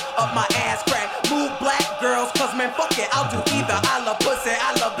this coke up my ass crack. Move black girls, cause man, fuck it, I'll do either. I love pussy,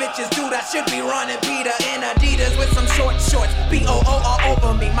 I love bitches, dude, I should be running Peter in Adidas with some short shorts. B-O-O all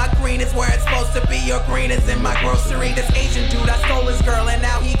over me, my green is where it's supposed to be. Your green is in my grocery. This Asian dude, I stole his girl, and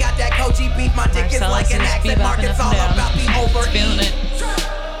now he got that Koji beef. My dick is like an accent mark, it's all about the overeat.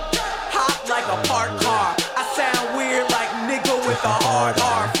 Hot like a parked car, I sound weird like nigga with a hard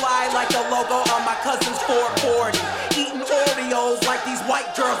R. Fly like the logo on my cousin's 440. Eating Oreos like these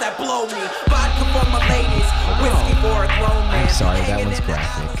white girls that blow me. Vodka for my ladies, whiskey for a grown man. I'm sorry, that one's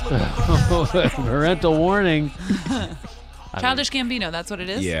graphic. Parental warning. Childish Gambino, that's what it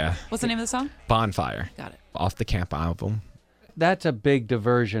is? Yeah. What's the name of the song? Bonfire. Got it. Off the Camp album. That's a big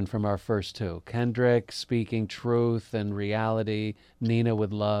diversion from our first two. Kendrick speaking truth and reality, Nina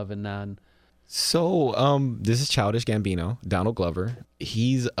with love and none. So this is Childish Gambino, Donald Glover.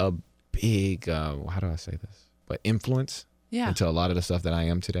 He's a big, how do I say this? But influence into a lot of the stuff that I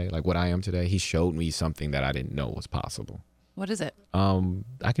am today. Like what I am today, he showed me something that I didn't know was possible. What is it?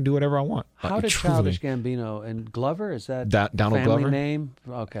 I can do whatever I want. How did Childish Gambino and Glover, is that Donald family Glover name?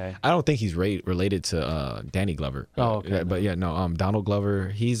 Okay. I don't think he's related to Danny Glover. Oh, okay. But yeah, no. Donald Glover.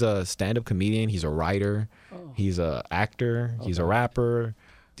 He's a stand-up comedian. He's a writer. He's a actor. He's a rapper.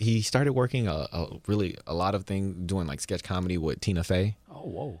 He started working a lot of things, doing like sketch comedy with Tina Fey. Oh,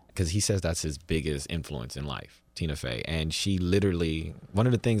 whoa. Because he says that's his biggest influence in life, Tina Fey. And she literally, one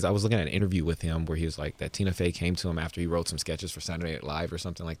of the things, I was looking at an interview with him where he was like, that Tina Fey came to him after he wrote some sketches for Saturday Night Live or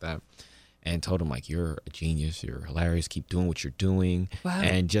something like that, and told him like, you're a genius, you're hilarious, keep doing what you're doing. Wow.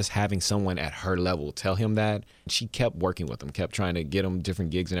 And just having someone at her level tell him that, she kept working with him, kept trying to get him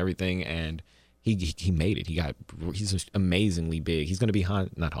different gigs and everything, and he made it. He's amazingly big. He's going to be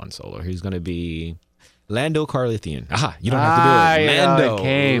not Han Solo. He's going to be Lando Calrissian. Aha, you don't have to do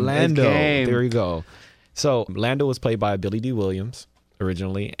it. Lando. It came. There you go. So Lando was played by Billy D. Williams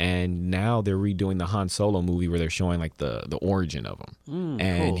originally, and now they're redoing the Han Solo movie where they're showing like the origin of him.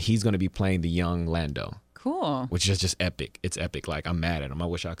 And cool. He's going to be playing the young Lando. Cool. Which is just epic. It's epic. Like, I'm mad at him. I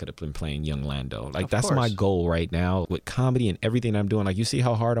wish I could have been playing young Lando. Like, that's my goal right now with comedy and everything I'm doing. Like, you see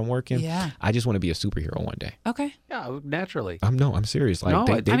how hard I'm working? Yeah. I just want to be a superhero one day. Okay. Yeah, naturally. I'm serious. Like, No,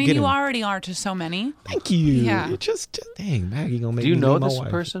 they I mean, get you him. already are to so many. Thank you. Yeah. Just dang, Maggie gonna make Do you me know lose my this wife.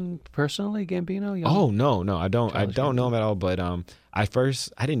 person personally, Gambino? Oh no, I don't. I Childish don't know him at all. But I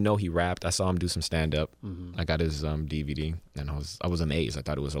didn't know he rapped. I saw him do some stand up. Mm-hmm. I got his DVD, and I was amazed. I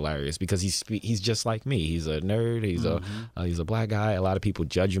thought it was hilarious because he's just like me. He's a nerd. He's a black guy. A lot of people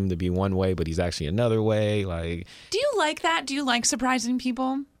judge him to be one way, but he's actually another way. Like, Do you like that? Do you like surprising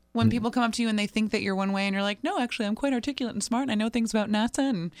people? When people come up to you and they think that you're one way and you're like, no, actually, I'm quite articulate and smart and I know things about NASA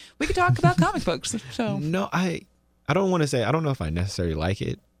and we could talk about comic books. So no, I don't want to say, I don't know if I necessarily like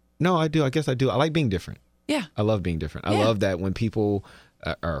it. No, I do. I guess I do. I like being different. Yeah. I love being different. I love that when people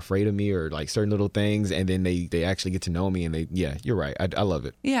are afraid of me or like certain little things and then they actually get to know me and you're right. I love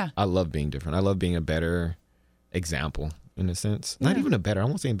it. Yeah. I love being different. I love being a better example in a sense. Not even a better. I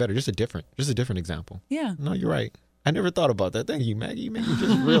won't say better. Just a different example. Yeah. No, you're right. I never thought about that. Thank you, Maggie. You made me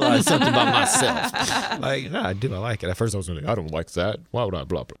just realize something about myself. Like, no, I do. I like it. At first, I was like, I don't like that. Why would I?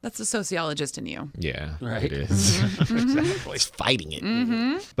 Blah, blah. That's the sociologist in you. Yeah, Right. it is. Exactly. He's fighting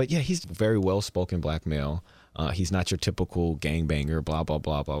it. But yeah, he's very well-spoken black male. He's not your typical gangbanger, blah, blah,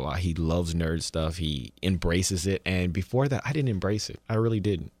 blah, blah, blah. He loves nerd stuff. He embraces it. And before that, I didn't embrace it. I really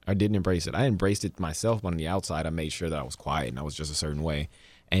didn't. I didn't embrace it. I embraced it myself, but on the outside, I made sure that I was quiet and I was just a certain way.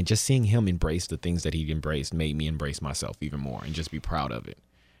 And just seeing him embrace the things that he embraced made me embrace myself even more and just be proud of it.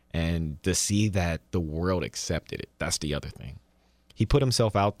 And to see that the world accepted it, that's the other thing. He put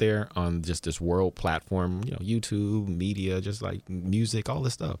himself out there on just this world platform, YouTube, media, just like music, all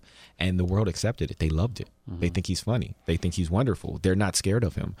this stuff. And the world accepted it. They loved it. They think he's funny. They think he's wonderful. They're not scared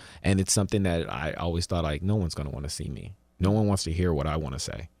of him. And it's something that I always thought, like, no one's going to want to see me. No one wants to hear what I want to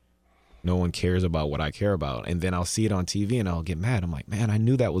say. No one cares about what I care about. And then I'll see it on TV and I'll get mad. I'm like, man, I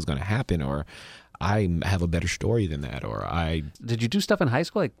knew that was going to happen. Or I have a better story than that. Or Did you do stuff in high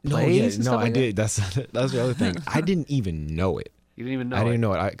school, like plays? No, I did. That's the other thing. I didn't even know it. You didn't even know I didn't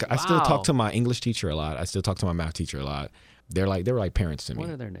know it. I still Wow. talk to my English teacher a lot. I still talk to my math teacher a lot. They were like parents to me. What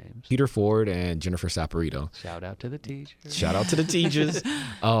are their names? Peter Ford and Jennifer Saporito. Shout out to the teacher. Shout out to the teachers.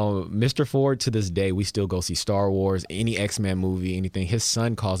 Mr. Ford, to this day, we still go see Star Wars, any X-Men movie, anything. His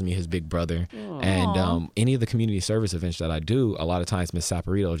son calls me his big brother. And any of the community service events that I do, a lot of times Miss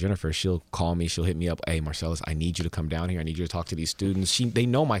Saporito, Jennifer, she'll call me, she'll hit me up. Hey, Marcellus, I need you to come down here. I need you to talk to these students. They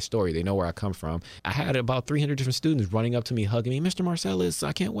know my story. They know where I come from. I had about 300 different students running up to me, hugging me. Mr. Marcellus,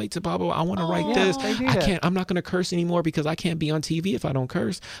 I can't wait to blah, blah, blah. I want to write this. I'm not going to curse anymore because I can't be on TV if I don't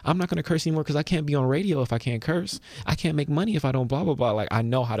curse. I'm not going to curse anymore because I can't be on radio if I can't curse. I can't make money if I don't blah, blah, blah. Like, I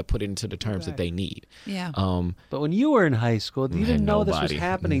know how to put it into the terms that they need. Yeah. But when you were in high school, you didn't know this was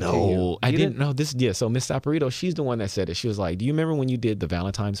happening to you. No, I didn't know this. Yeah, so Miss Saporito, she's the one that said it. She was like, do you remember when you did the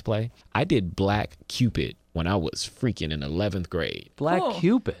Valentine's play? I did Black Cupid when I was freaking in 11th grade. Black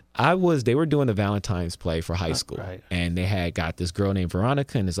Cupid. They were doing the Valentine's play for high school. Right. And they had got this girl named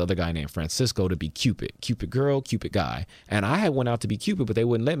Veronica and this other guy named Francisco to be Cupid. Cupid girl, Cupid guy. And I had went out to be Cupid, but they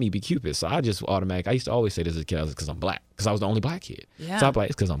wouldn't let me be Cupid. So I just I used to always say this as a kid, because I'm black. Because I was the only black kid. Yeah. So I'd be like,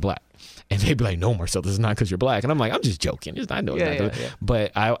 it's because I'm black. And they'd be like, no, Marcel, this is not because you're black. And I'm like, I'm just joking. I know it's not. Yeah.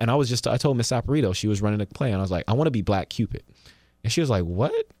 But I told Miss Saporito, she was running the play, and I was like, I want to be Black Cupid. And she was like,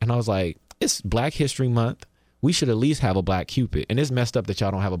 what? And I was like, it's Black History Month. we should at least have a Black Cupid. And it's messed up that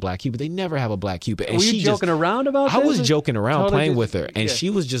y'all don't have a Black Cupid. They never have a Black Cupid. And Were you joking around about this? I was joking around Totally playing just- with her. And yeah. she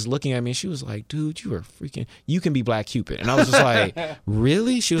was just looking at me and she was like, dude, you are freaking, you can be Black Cupid. And I was just like,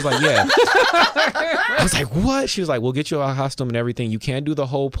 really? She was like, yeah. I was like, what? She was like, we'll get you a costume and everything. You can't do the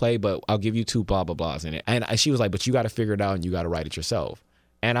whole play, but I'll give you 2 blah, blah, blahs in it. And she was like, but you got to figure it out and you got to write it yourself.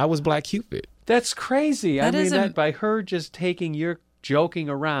 And I was Black Cupid. That's crazy. That I mean, is that by her just taking your joking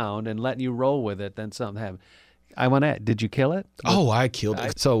around and letting you roll with it, then something happened. I want to. Did you kill it? Oh, I killed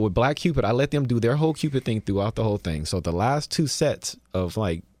it. So with Black Cupid, I let them do their whole Cupid thing throughout the whole thing. So the last 2 sets of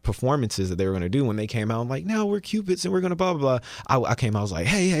like performances that they were going to do when they came out, I'm like, no, we're Cupids and we're going to blah, blah, blah. I came out, I was like,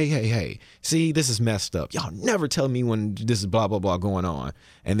 hey. See, this is messed up. Y'all never tell me when this is blah, blah, blah going on.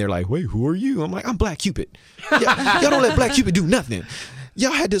 And they're like, wait, who are you? I'm like, I'm Black Cupid. Y'all don't let Black Cupid do nothing.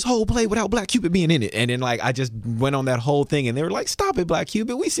 Y'all had this whole play without Black Cupid being in it. And then like I just went on that whole thing and they were like, stop it, Black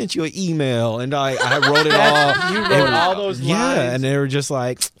Cupid. We sent you an email. And I wrote it all. You wrote all those lines. Yeah. And they were just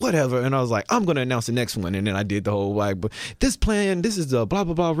like, whatever. And I was like, I'm going to announce the next one. And then I did the whole like, but this is the blah,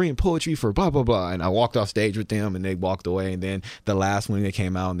 blah, blah reading poetry for blah, blah, blah. And I walked off stage with them and they walked away. And then the last one they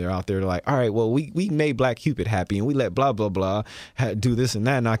came out and they're out there like, all right, well, we made Black Cupid happy and we let blah, blah, blah do this and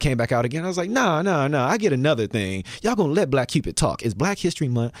that. And I came back out again. I was like, no, I get another thing. Y'all going to let Black Cupid talk. It's Black History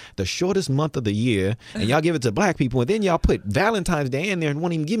Month, the shortest month of the year, and y'all give it to Black people, and then y'all put Valentine's Day in there and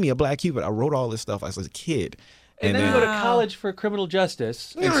won't even give me a Black Cupid. I wrote all this stuff as a kid. And then you go to college for criminal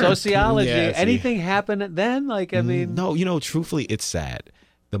justice and sociology. Yeah, see. Anything happen then? Like, I mean, No, truthfully, it's sad.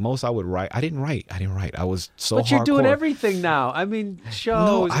 The most I would write, I didn't write. I was so but you're doing hardcore. everything now. I mean,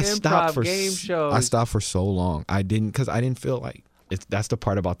 shows, No, I stopped improv, for game shows. I stopped for so long. I didn't because I didn't feel like that's the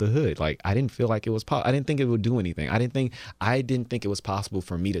part about the hood. Like I didn't feel like it was. I didn't think it would do anything. I didn't think it was possible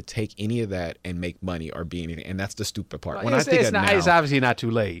for me to take any of that and make money or be anything. And that's the stupid part. When I think of now, it's obviously not too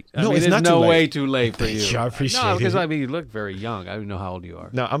late. I No, mean, it's there's not too no late. way too late for you. I appreciate No, because it. I mean, you look very young. I don't know how old you are.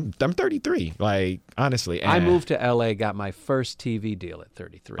 No, I'm 33. Like honestly, I and- moved to LA, got my first TV deal at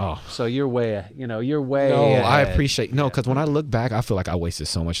 33. Oh. So you're way. You're way. No, I ahead. appreciate because when I look back, I feel like I wasted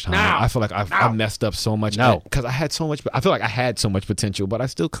so much time. No. I feel like I messed up so much. No. Because I had so much. I feel like I had so much potential, but I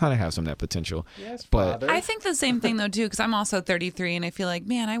still kind of have some of that potential. Yes, but Father. I think the same thing though too, because I'm also 33 and I feel like,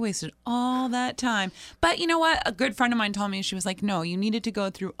 man, I wasted all that time. But you know what? A good friend of mine told me, she was like, no, you needed to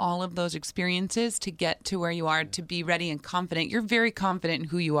go through all of those experiences to get to where you are, to be ready and confident. You're very confident in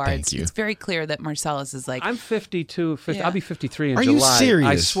who you are. Thank you. It's very clear that Marcellus is like, I'm 52. Yeah. I'll be 53 in Are you July. serious?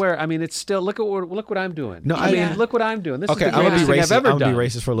 I swear. I mean, it's still look what I'm doing. No, I I- mean, look what I'm doing. This okay, is the I'm gonna be greatest thing racist. I've ever I'm gonna done. be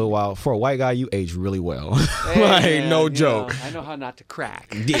racist for a little while. For a white guy, you age really well. Hey, like man, no you joke. know, I know how not to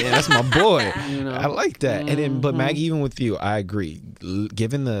crack. Yeah, that's my boy. You know? I like that. And then, but Maggie, even with you, I agree.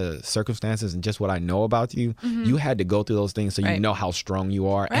 Given the circumstances and just what I know about you, you had to go through those things so you Right. know how strong you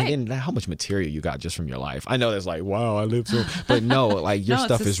are, Right. and then how much material you got just from your life. I know that's like, wow, I lived through, but no, like your No, it's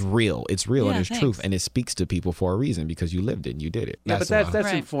stuff just- is real. It's real and Yeah, it's thanks. truth, and it speaks to people for a reason because you lived it and you did it. Yeah, but that's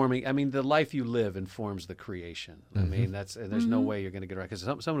Right. informing. I mean, the life you live informs the creation. I mean, there's no Mm-hmm. way you're going to get it right. Because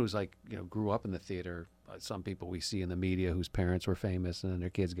someone who's like, grew up in the theater, some people we see in the media whose parents were famous and then their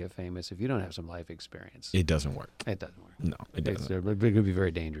kids get famous. If you don't have some life experience, It doesn't work. it doesn't work. No, it doesn't. It could be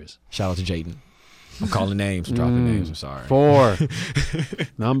very dangerous. Shout out to Jaden. I'm calling names, I'm dropping names. I'm sorry. 4.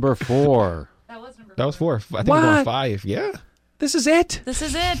 Number 4. That was 4. I think What? we're on 5. Yeah, This is it. this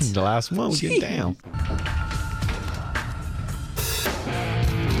is it. the last one. We get down.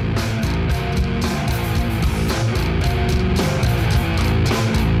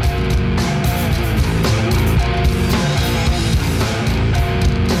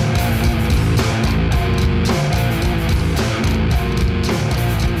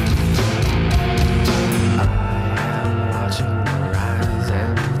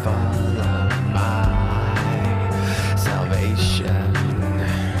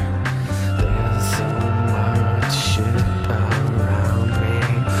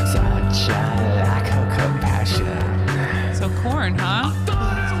 So corn, huh?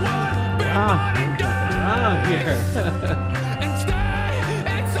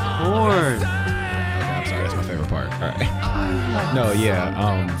 Corn. I'm sorry, that's my favorite part. All right. No, yeah.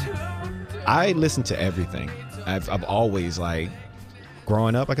 I listen to everything. I've always like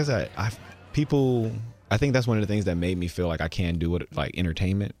growing up. Like I said, I think that's one of the things that made me feel like I can do it, like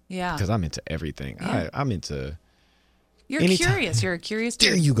entertainment. Yeah. Because I'm into everything. Yeah. I'm into. You're Anytime. curious. You're a curious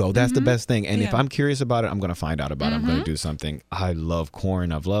dude. There you go. That's the best thing. And if Yeah. I'm curious about it, I'm gonna find out about it. I'm gonna do something. I love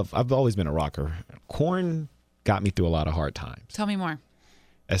Korn. I've always been a rocker. Korn got me through a lot of hard times. Tell me more.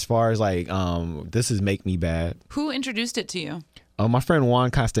 As far as like, this is Make Me Bad. Who introduced it to you? My friend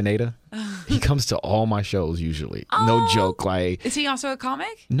Juan Castaneda, he comes to all my shows usually. No joke. Like, is he also a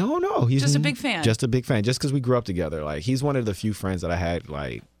comic? No, he's just a big fan. Just a big fan. Just because we grew up together. Like, he's one of the few friends that I had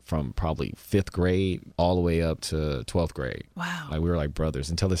like from probably 5th grade all the way up to 12th grade. Wow. Like, we were like brothers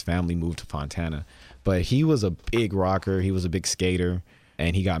until his family moved to Fontana. But he was a big rocker. He was a big skater,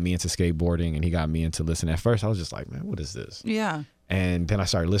 and he got me into skateboarding, and he got me into listening. At first, I was just like, man, what is this? Yeah. And then I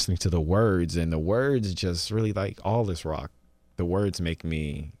started listening to the words, and the words just really, like, all this rock. The words make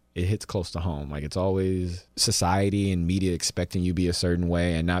me, it hits close to home. Like, it's always society and media expecting you to be a certain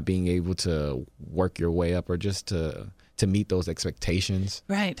way and not being able to work your way up or just to meet those expectations.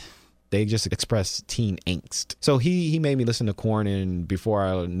 Right. They just express teen angst. So he made me listen to Korn, and before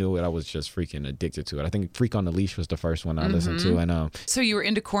I knew it, I was just freaking addicted to it. I think Freak on the Leash was the first one I listened to. And so you were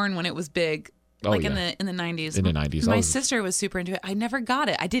into Korn when it was big. Like in the 90s. In the 90s. My sister was super into it. I never got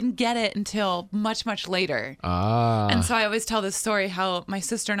it. I didn't get it until much, much later. Ah. And so I always tell this story how my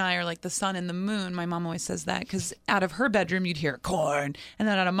sister and I are like the sun and the moon. My mom always says that because out of her bedroom you'd hear Korn, and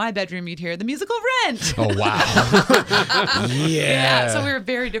then out of my bedroom you'd hear the musical Rent. Oh, wow. Yeah. So we were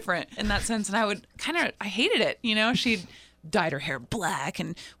very different in that sense. And I hated it. You know, she'd dyed her hair black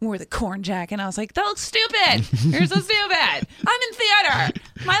and wore the Korn jacket. And I was like, that looks stupid. You're so stupid. I'm in theater.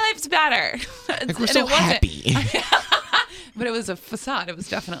 My life's better. Like, we're so happy. But it was a facade. It was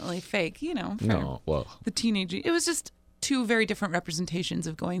definitely fake, you know. Well, the teenage. It was just two very different representations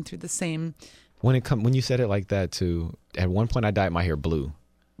of going through the same. When you said it like that too, at one point I dyed my hair blue.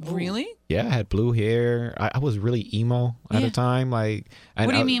 Really? Yeah, I had blue hair. I was really emo at the time. Like,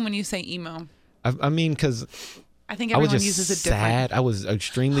 what do you mean when you say emo? I mean, because I think everyone uses it different. Sad. I was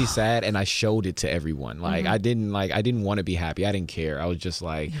extremely sad, and I showed it to everyone. Like, I didn't want to be happy. I didn't care. I was just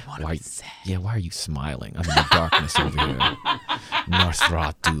like, why? Yeah, why are you smiling? I'm in the darkness over here.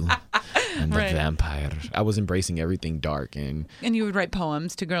 Nosferatu and the vampire. I was embracing everything dark, and you would write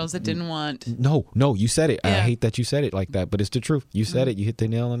poems to girls that didn't want. No, you said it. Yeah. I hate that you said it like that, but it's the truth. You said it. You hit the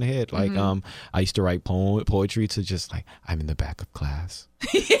nail on the head. Like, I used to write poetry to just like, I'm in the back of class.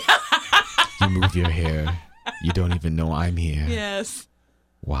 You move your hair. You don't even know I'm here. Yes.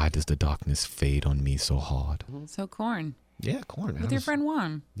 Why does the darkness fade on me so hard? So Korn. Yeah, Korn. With your friend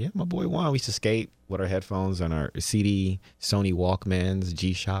Juan. Yeah, my boy Juan. We used to skate with our headphones and our CD, Sony Walkmans,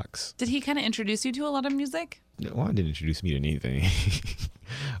 G-Shocks. Did he kind of introduce you to a lot of music? No, Juan didn't introduce me to anything.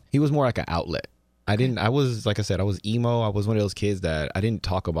 He was more like an outlet. I was, like I said, I was emo. I was one of those kids that I didn't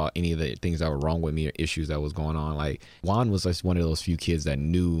talk about any of the things that were wrong with me or issues that was going on. Like, Juan was just one of those few kids that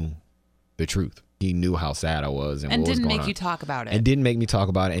knew the truth. He knew how sad I was and what was going on. And didn't make you talk about it. And didn't make me talk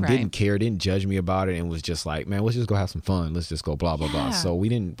about it and didn't care, didn't judge me about it, and was just like, man, let's just go have some fun. Let's just go blah, blah, blah. So we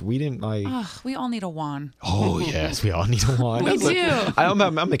didn't like. We all need a Juan. Oh, yes, we all need a Juan. We do.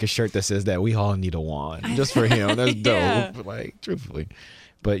 I'll make a shirt that says that. We all need a Juan. Just for him. That's dope. Like, truthfully.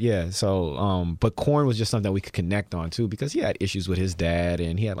 But yeah, so but Korn was just something that we could connect on too, because he had issues with his dad,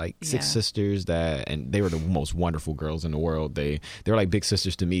 and he had like 6 sisters and they were the most wonderful girls in the world. They were like big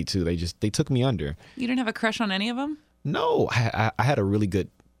sisters to me too. They took me under. You didn't have a crush on any of them? No, I had a really good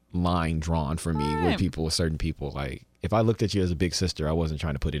line drawn for me with certain people. Like, if I looked at you as a big sister, I wasn't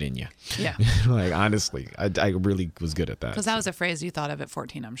trying to put it in you. Yeah. Like, honestly, I really was good at that. Because that was a phrase you thought of at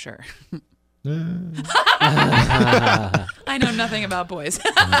 14, I'm sure. I know nothing about boys.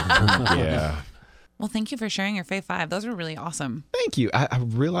 Yeah. Well, thank you for sharing your Fave 5. Those were really awesome. Thank you. I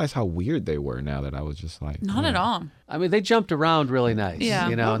realized how weird they were now that I was just like... Not at all. I mean, they jumped around really nice. Yeah.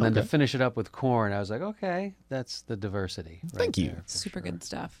 You know, and then to finish it up with Korn, I was like, okay, that's the diversity. Thank you. Super good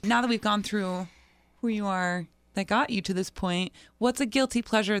stuff. Now that we've gone through who you are that got you to this point, what's a guilty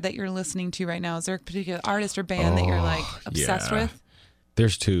pleasure that you're listening to right now? Is there a particular artist or band that you're like obsessed with?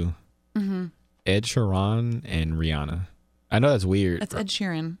 There's 2. Mm-hmm. Ed Sheeran and Rihanna. I know that's weird. That's Ed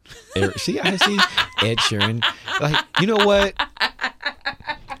Sheeran. See, I see Ed Sheeran. Like, you know what?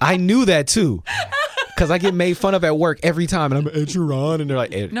 I knew that too. Because I get made fun of at work every time, and I'm Ed Sheeran, and they're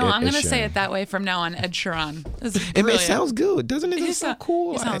like, I'm going to say it that way from now on, Ed Sheeran. It sounds good, doesn't it? It sounds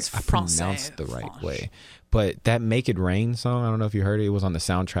cool. It sounds I pronounced the right way. But that Make It Rain song, I don't know if you heard it. It was on the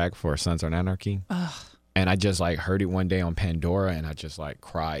soundtrack for Sons of Anarchy. Ugh. And I just like heard it one day on Pandora, and I just like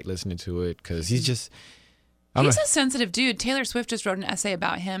cried listening to it because he's a sensitive dude. Taylor Swift just wrote an essay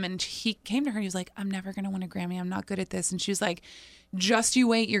about him, and he came to her and he was like, I'm never going to win a Grammy. I'm not good at this. And she was like, just you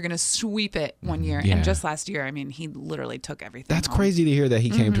wait. You're going to sweep it one year. Yeah. And just last year, I mean, he literally took everything. That's home. crazy to hear that he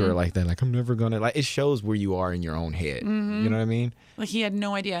came to her like that. Like, I'm never going to, like, it shows where you are in your own head. You know what I mean? Like, he had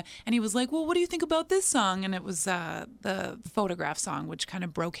no idea. And he was like, well, what do you think about this song? And it was the Photograph song, which kind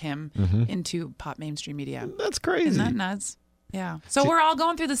of broke him into pop mainstream media. That's crazy. Isn't that nuts? Yeah. So we're all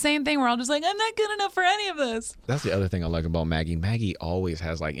going through the same thing. We're all just like, I'm not good enough for any of this. That's the other thing I like about Maggie. Maggie always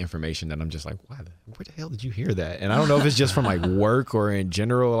has like information that I'm just like, where the hell did you hear that? And I don't know if it's just from like work or in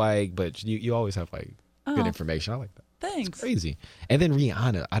general, like, but you always have like good information. I like that. Thanks. It's crazy. And then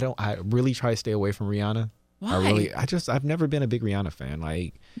Rihanna. I really try to stay away from Rihanna. Why? I've never been a big Rihanna fan.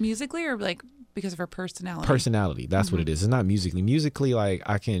 Like musically or like because of her personality? Personality. That's what it is. It's not musically. Musically, like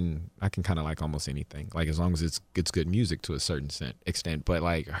I can kind of like almost anything. Like as long as it's good music to a certain extent. But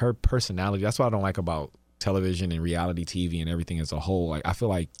like her personality, that's what I don't like about television and reality TV and everything as a whole. Like I feel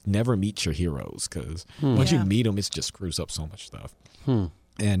like never meet your heroes because once you meet them, it just screws up so much stuff.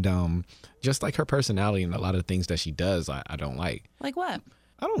 And just like her personality and a lot of things that she does, I don't like. Like what?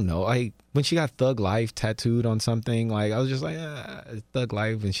 I don't know. Like when she got Thug Life tattooed on something, like I was just like, Thug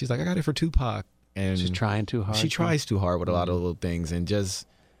Life. And she's like, I got it for Tupac. And she's trying too hard. She tries too hard with a lot of little things. And just,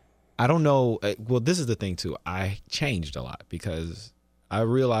 I don't know. Well, this is the thing too. I changed a lot because I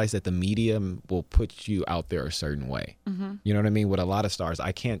realized that the medium will put you out there a certain way. You know what I mean? With a lot of stars,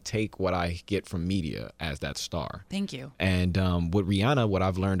 I can't take what I get from media as that star. Thank you. And with Rihanna, what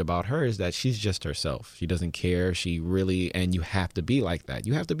I've learned about her is that she's just herself. She doesn't care. She really, and you have to be like that.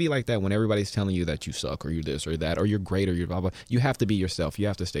 You have to be like that when everybody's telling you that you suck or you're this or that or you're great or you're blah, blah. You have to be yourself. You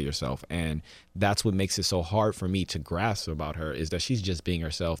have to stay yourself. And that's what makes it so hard for me to grasp about her is that she's just being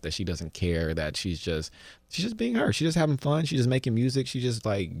herself, that she doesn't care, that she's just being her. She's just having fun. She's just making music. She's just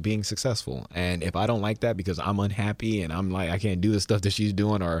like being successful. And if I don't like that because I'm unhappy and I'm like, I can't do the stuff that she's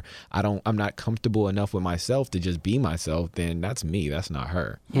doing or I'm not comfortable enough with myself to just be myself, then that's me. That's not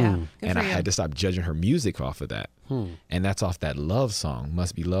her. Yeah. And I had to stop judging her music off of that. And that's off that Love song.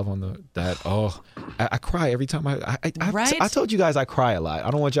 Must Be Love on I cry every time I told you guys I cry a lot.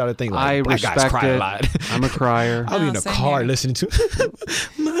 I don't want y'all to think like I black guys respect cry it. a lot. I'm a crier. I'll be in the same car here. listening to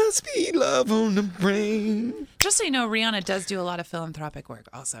Must Be Love on the Brain. Just so you know, Rihanna does do a lot of philanthropic work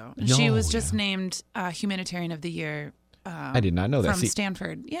also. No, She was just named Humanitarian of the Year. I did not know that. From See,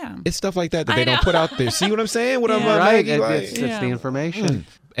 Stanford. Yeah. it's stuff like that I they don't know. put out there. See what I'm saying? What I'm Right. Maggie, like, It's the information.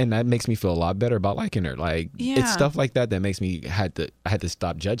 and that makes me feel a lot better about liking her. Like Yeah. it's stuff like that makes me I had to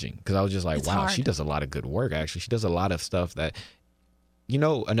stop judging because I was just like, It's wow, hard. she does a lot of good work. Actually, she does a lot of stuff that,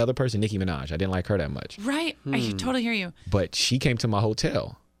 another person, Nicki Minaj. I didn't like her that much, Right. I totally hear you. but she came to my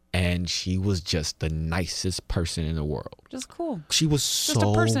hotel and she was just the nicest person in the world. Just cool. She was Just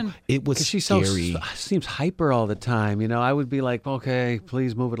a person. It was Because she's scary. seems hyper all the time. I would be like, okay,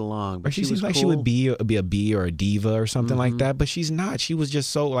 please move it along. But Or she was seems like cool. she would be a bee or a diva or something like that, but she's not. She was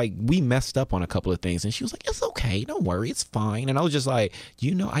just so like, we messed up on a couple of things and she was like, it's okay, don't worry, it's fine. And I was just like,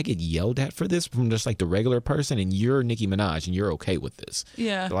 I get yelled at for this from just like the regular person, and you're Nicki Minaj and you're okay with this.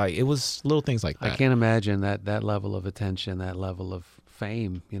 Yeah. Like it was little things like that. I can't imagine that level of attention, that level of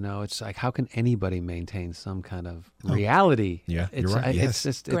fame. It's like, how can anybody maintain some kind of reality? Yeah, it's, you're right. It's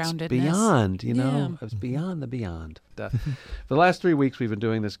just it's Groundedness. beyond. Yeah. It's beyond the beyond. For the last 3 weeks, we've been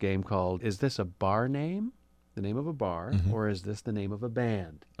doing this game called "Is this a bar name?" The name of a bar, or is this the name of a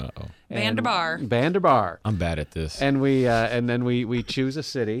band? Uh-oh. Band or bar. Band or bar. I'm bad at this. And then we choose a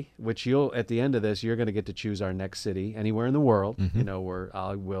city, which at the end of this, you're going to get to choose our next city anywhere in the world. Where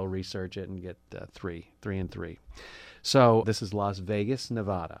I will research it and get 3 and 3. So this is Las Vegas,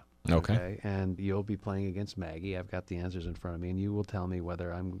 Nevada. Okay. And you'll be playing against Maggie. I've got the answers in front of me, and you will tell me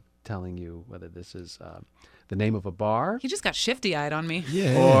whether I'm telling you whether this is the name of a bar He just got shifty-eyed on me.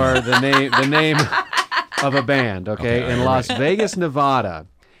 or the name of a band. Okay. Okay, In all Las right. Vegas, Nevada,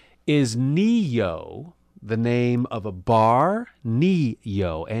 is Neo the name of a bar?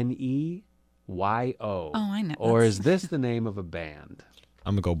 Neo, Neyo. Oh, I know. Or That's- is this the name of a band?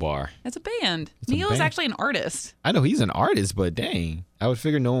 I'm gonna go bar. It's a band. a Neo is band. actually an artist. I know he's an artist, but dang, I would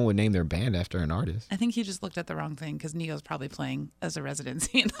figure no one would name their band after an artist. I think he just looked at the wrong thing because Neo's probably playing as a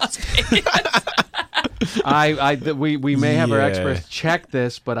residency in Las Vegas. We may have our Yeah. experts check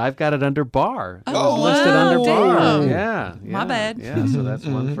this, but I've got it under bar. It was Oh, listed under bar. damn. Yeah, My bad. Yeah, so that's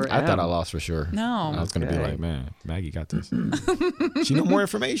one for I thought I M. lost for sure. No. I was gonna be Okay. like, man, Maggie got this. She know more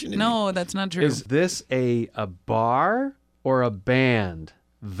information than me. No, that's not true. Is this a bar or a band?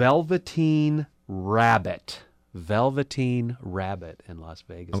 Velveteen Rabbit. Velveteen Rabbit in Las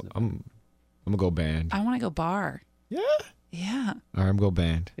Vegas. Nevada. I'm gonna go band. I want to go bar. Yeah. Yeah. All right, I'm gonna go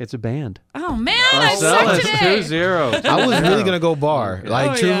band. It's a band. Oh man, I Marcellus, suck today. 2-0. I was really gonna go bar,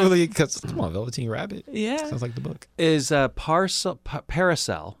 like Oh, yeah. truly, because come on, Velveteen Rabbit. Yeah. Sounds like the book. Is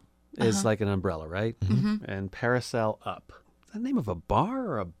Parasol is like an umbrella, right? And Parasol Up. Is that the name of a bar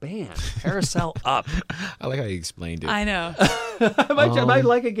or a band? Parasol Up. I like how you explained it. I know. Am I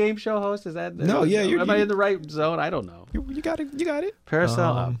like a game show host? Is that No, yeah, Am I in the right zone? I don't know. You got it. You got it.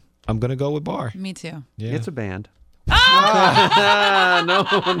 Parasol Up. I'm gonna go with bar. Me too. Yeah. It's a band.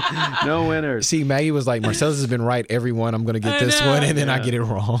 No winners. See, Maggie was like, Marcellus has been right every one. I'm going to get this one, and then I get it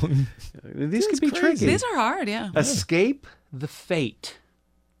wrong. These could be tricky. These are hard, yeah. Escape the fate.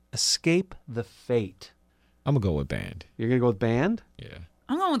 Escape the fate. I'm going to go with band. You're going to go with band? Yeah.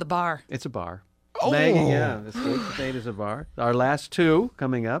 I'm going with the bar. It's a bar. Oh. Maggie, yeah. Escape the fate is a bar. Our last two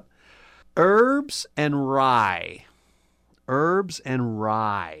coming up. Herbs and rye. Herbs and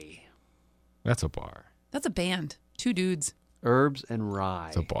rye. That's a bar. That's a band. 2 dudes. Herbs and rye.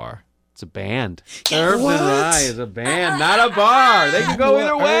 It's a bar. It's a band. Herbs and rye is a band, not a bar. They can go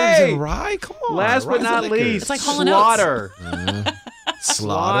either way. Herbs and rye? Come on. Last but Rye's not a liquor. least, It's like Hall & Oates. Slaughter.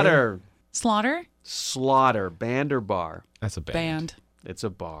 Slaughter. Slaughter? Slaughter. Band or bar? That's a band. Band. It's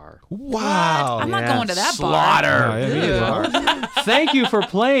a bar. Wow. I'm not going to that Slaughter. No, yeah, me either. Thank you for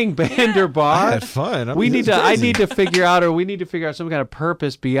playing band or bar. I had fun. I mean, I need to figure out some kind of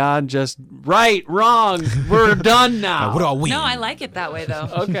purpose beyond just right, wrong. We're done now. What do I win? No, I like it that way, though.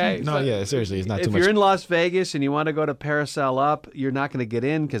 Okay. No, yeah, seriously, it's not too If much. you're in Las Vegas and you want to go to Paracel Up, you're not going to get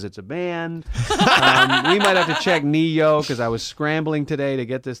in because it's a band. We might have to check Neo because I was scrambling today to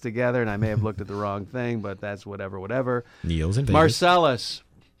get this together and I may have looked at the wrong thing, but that's whatever. Neo's in Vegas. Marcellus,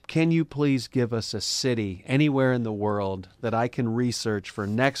 can you please give us a city anywhere in the world that I can research for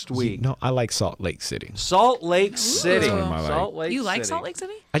next week? No, I like Salt Lake City. Salt Lake City. That's one of my Salt Lake You like City. Salt Lake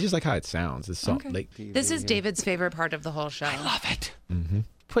City? I just like how it sounds. It's Salt Lake. This is David's favorite part of the whole show. I Love it.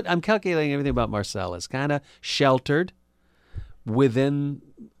 I'm calculating everything about Marcellus. Kind of sheltered within,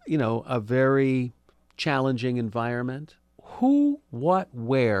 a very challenging environment. Who, what,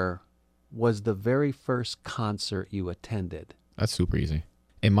 where was the very first concert you attended? That's super easy.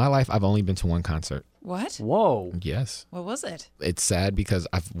 In my life, I've only been to one concert. What? Whoa. Yes. What was it? It's sad because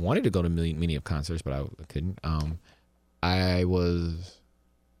I've wanted to go to many of concerts, but I couldn't. I was,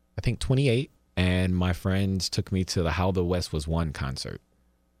 I think, 28, and my friends took me to the How the West Was Won concert.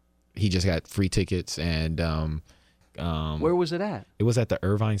 He just got free tickets, and Where was it at? it was at the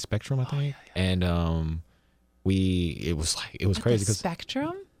Irvine Spectrum, I think. And it was crazy The because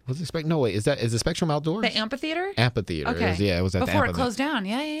Spectrum? was it no wait, is the Spectrum outdoors? The amphitheater? Amphitheater. Okay. It was at the Before it amphitheater. closed down.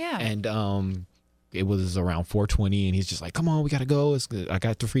 Yeah. And it was around 4:20, and he's just like, "Come on, we gotta go." I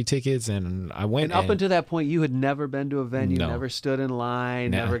got the free tickets, and I went. And up until that point, you had never been to a venue, No. never stood in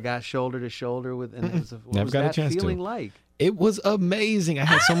line, Nah. never got shoulder to shoulder with. And what Never was got a that chance to. feeling like? It was amazing. I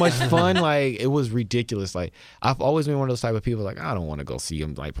had so much fun. Like, it was ridiculous. Like, I've always been one of those type of people. Like, I don't want to go see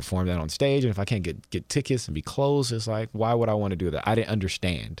him like perform that on stage, and if I can't get tickets and be close, it's like, why would I want to do that? I didn't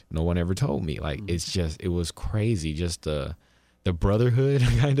understand. No one ever told me. Like, it was crazy. Just the brotherhood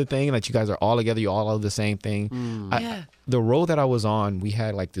kind of thing. Like, you guys are all together. You all love the same thing. Yeah. The road that I was on, we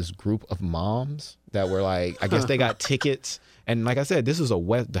had like this group of moms that were like, I guess they got tickets. And like I said, this was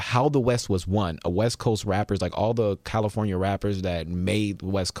How the West Was Won, a West Coast rappers, like all the California rappers that made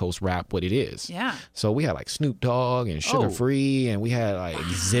West Coast rap what it is. Yeah. So we had like Snoop Dogg and Sugar Free, and we had like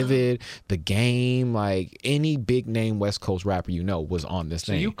Exhibit, The Game, like any big name West Coast rapper was on this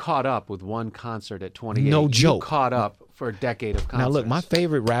So thing. you caught up with one concert at 28. No You joke. caught up for a decade of concerts. Now look, my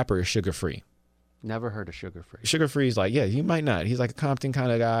favorite rapper is Sugar Free. Never heard of Sugar Free. Sugar Free is like, yeah, you might not. He's like a Compton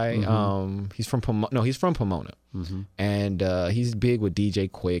kind of guy. He's from Pomona. And he's big with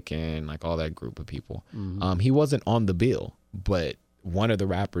DJ Quick and like all that group of people. He wasn't on the bill, but one of the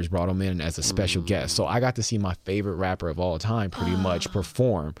rappers brought him in as a special guest. So I got to see my favorite rapper of all time pretty much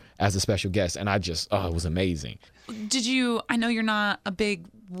perform as a special guest. And I just, it was amazing. I know you're not a big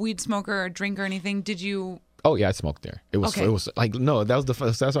weed smoker or drinker or anything. Did you? Oh yeah, I smoked there. It was Okay. it was like no, that was the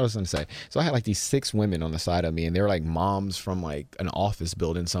first, that's what I was gonna say. So I had like these 6 women on the side of me, and they were like moms from like an office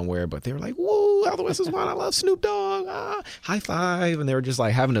building somewhere, but they were like, "Whoa, How the West Is Won! I love Snoop Dogg! High five!" And they were just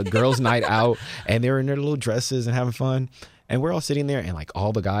like having a girls' night out, and they were in their little dresses and having fun. And we're all sitting there, and like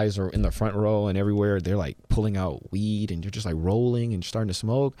all the guys are in the front row and everywhere. They're like pulling out weed, and they're just like rolling and starting to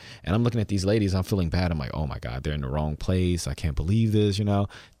smoke. And I'm looking at these ladies. I'm feeling bad. I'm like, oh my God, they're in the wrong place. I can't believe this.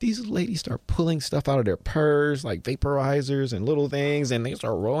 These ladies start pulling stuff out of their purse, like vaporizers and little things, and they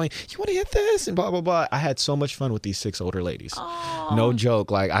start rolling. You want to hit this? And blah blah blah. I had so much fun with these 6 older ladies. No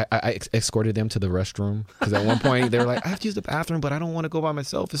joke. Like I escorted them to the restroom because at one point they were like, I have to use the bathroom, but I don't want to go by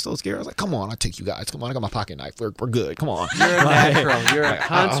myself. It's so scary. I was like, come on, I'll take you guys. Come on, I got my pocket knife. We're good. Come on. You're a natural. You're a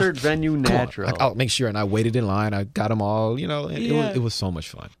concert venue Come on. natural. Like, I'll make sure. And I waited in line. I got them all. And it was so much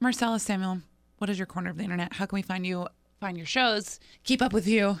fun. Marcellus Samuel, what is your corner of the internet? How can we find you, find your shows, keep up with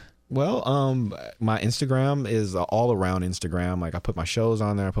you? Well, my Instagram is all around Instagram. Like I put my shows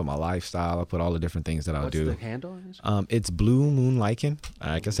on there. I put my lifestyle. I put all the different things that I'll What's do. the handle on Instagram? It's Blue Moon Lichen.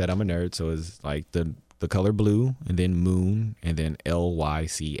 Like I said, I'm a nerd, so it's like the color blue and then moon and then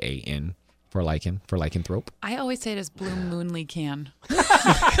LYCAN. for lycanthrope. I always say it as Bloom Moonly can.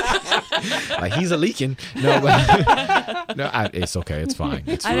 Like he's a leaking. No, but no, it's okay. It's fine.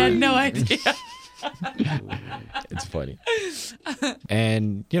 It's I had no idea. It's funny.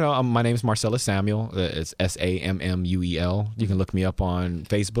 And my name is Marcellus Samuel. It's SAMMUEL. You can look me up on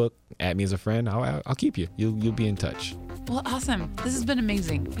Facebook. Add me as a friend. I'll keep you. You'll be in touch. Well, awesome. This has been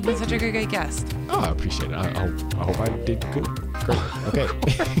amazing. You've been such a great guest. Oh, I appreciate it. I hope I did good. Great. Okay.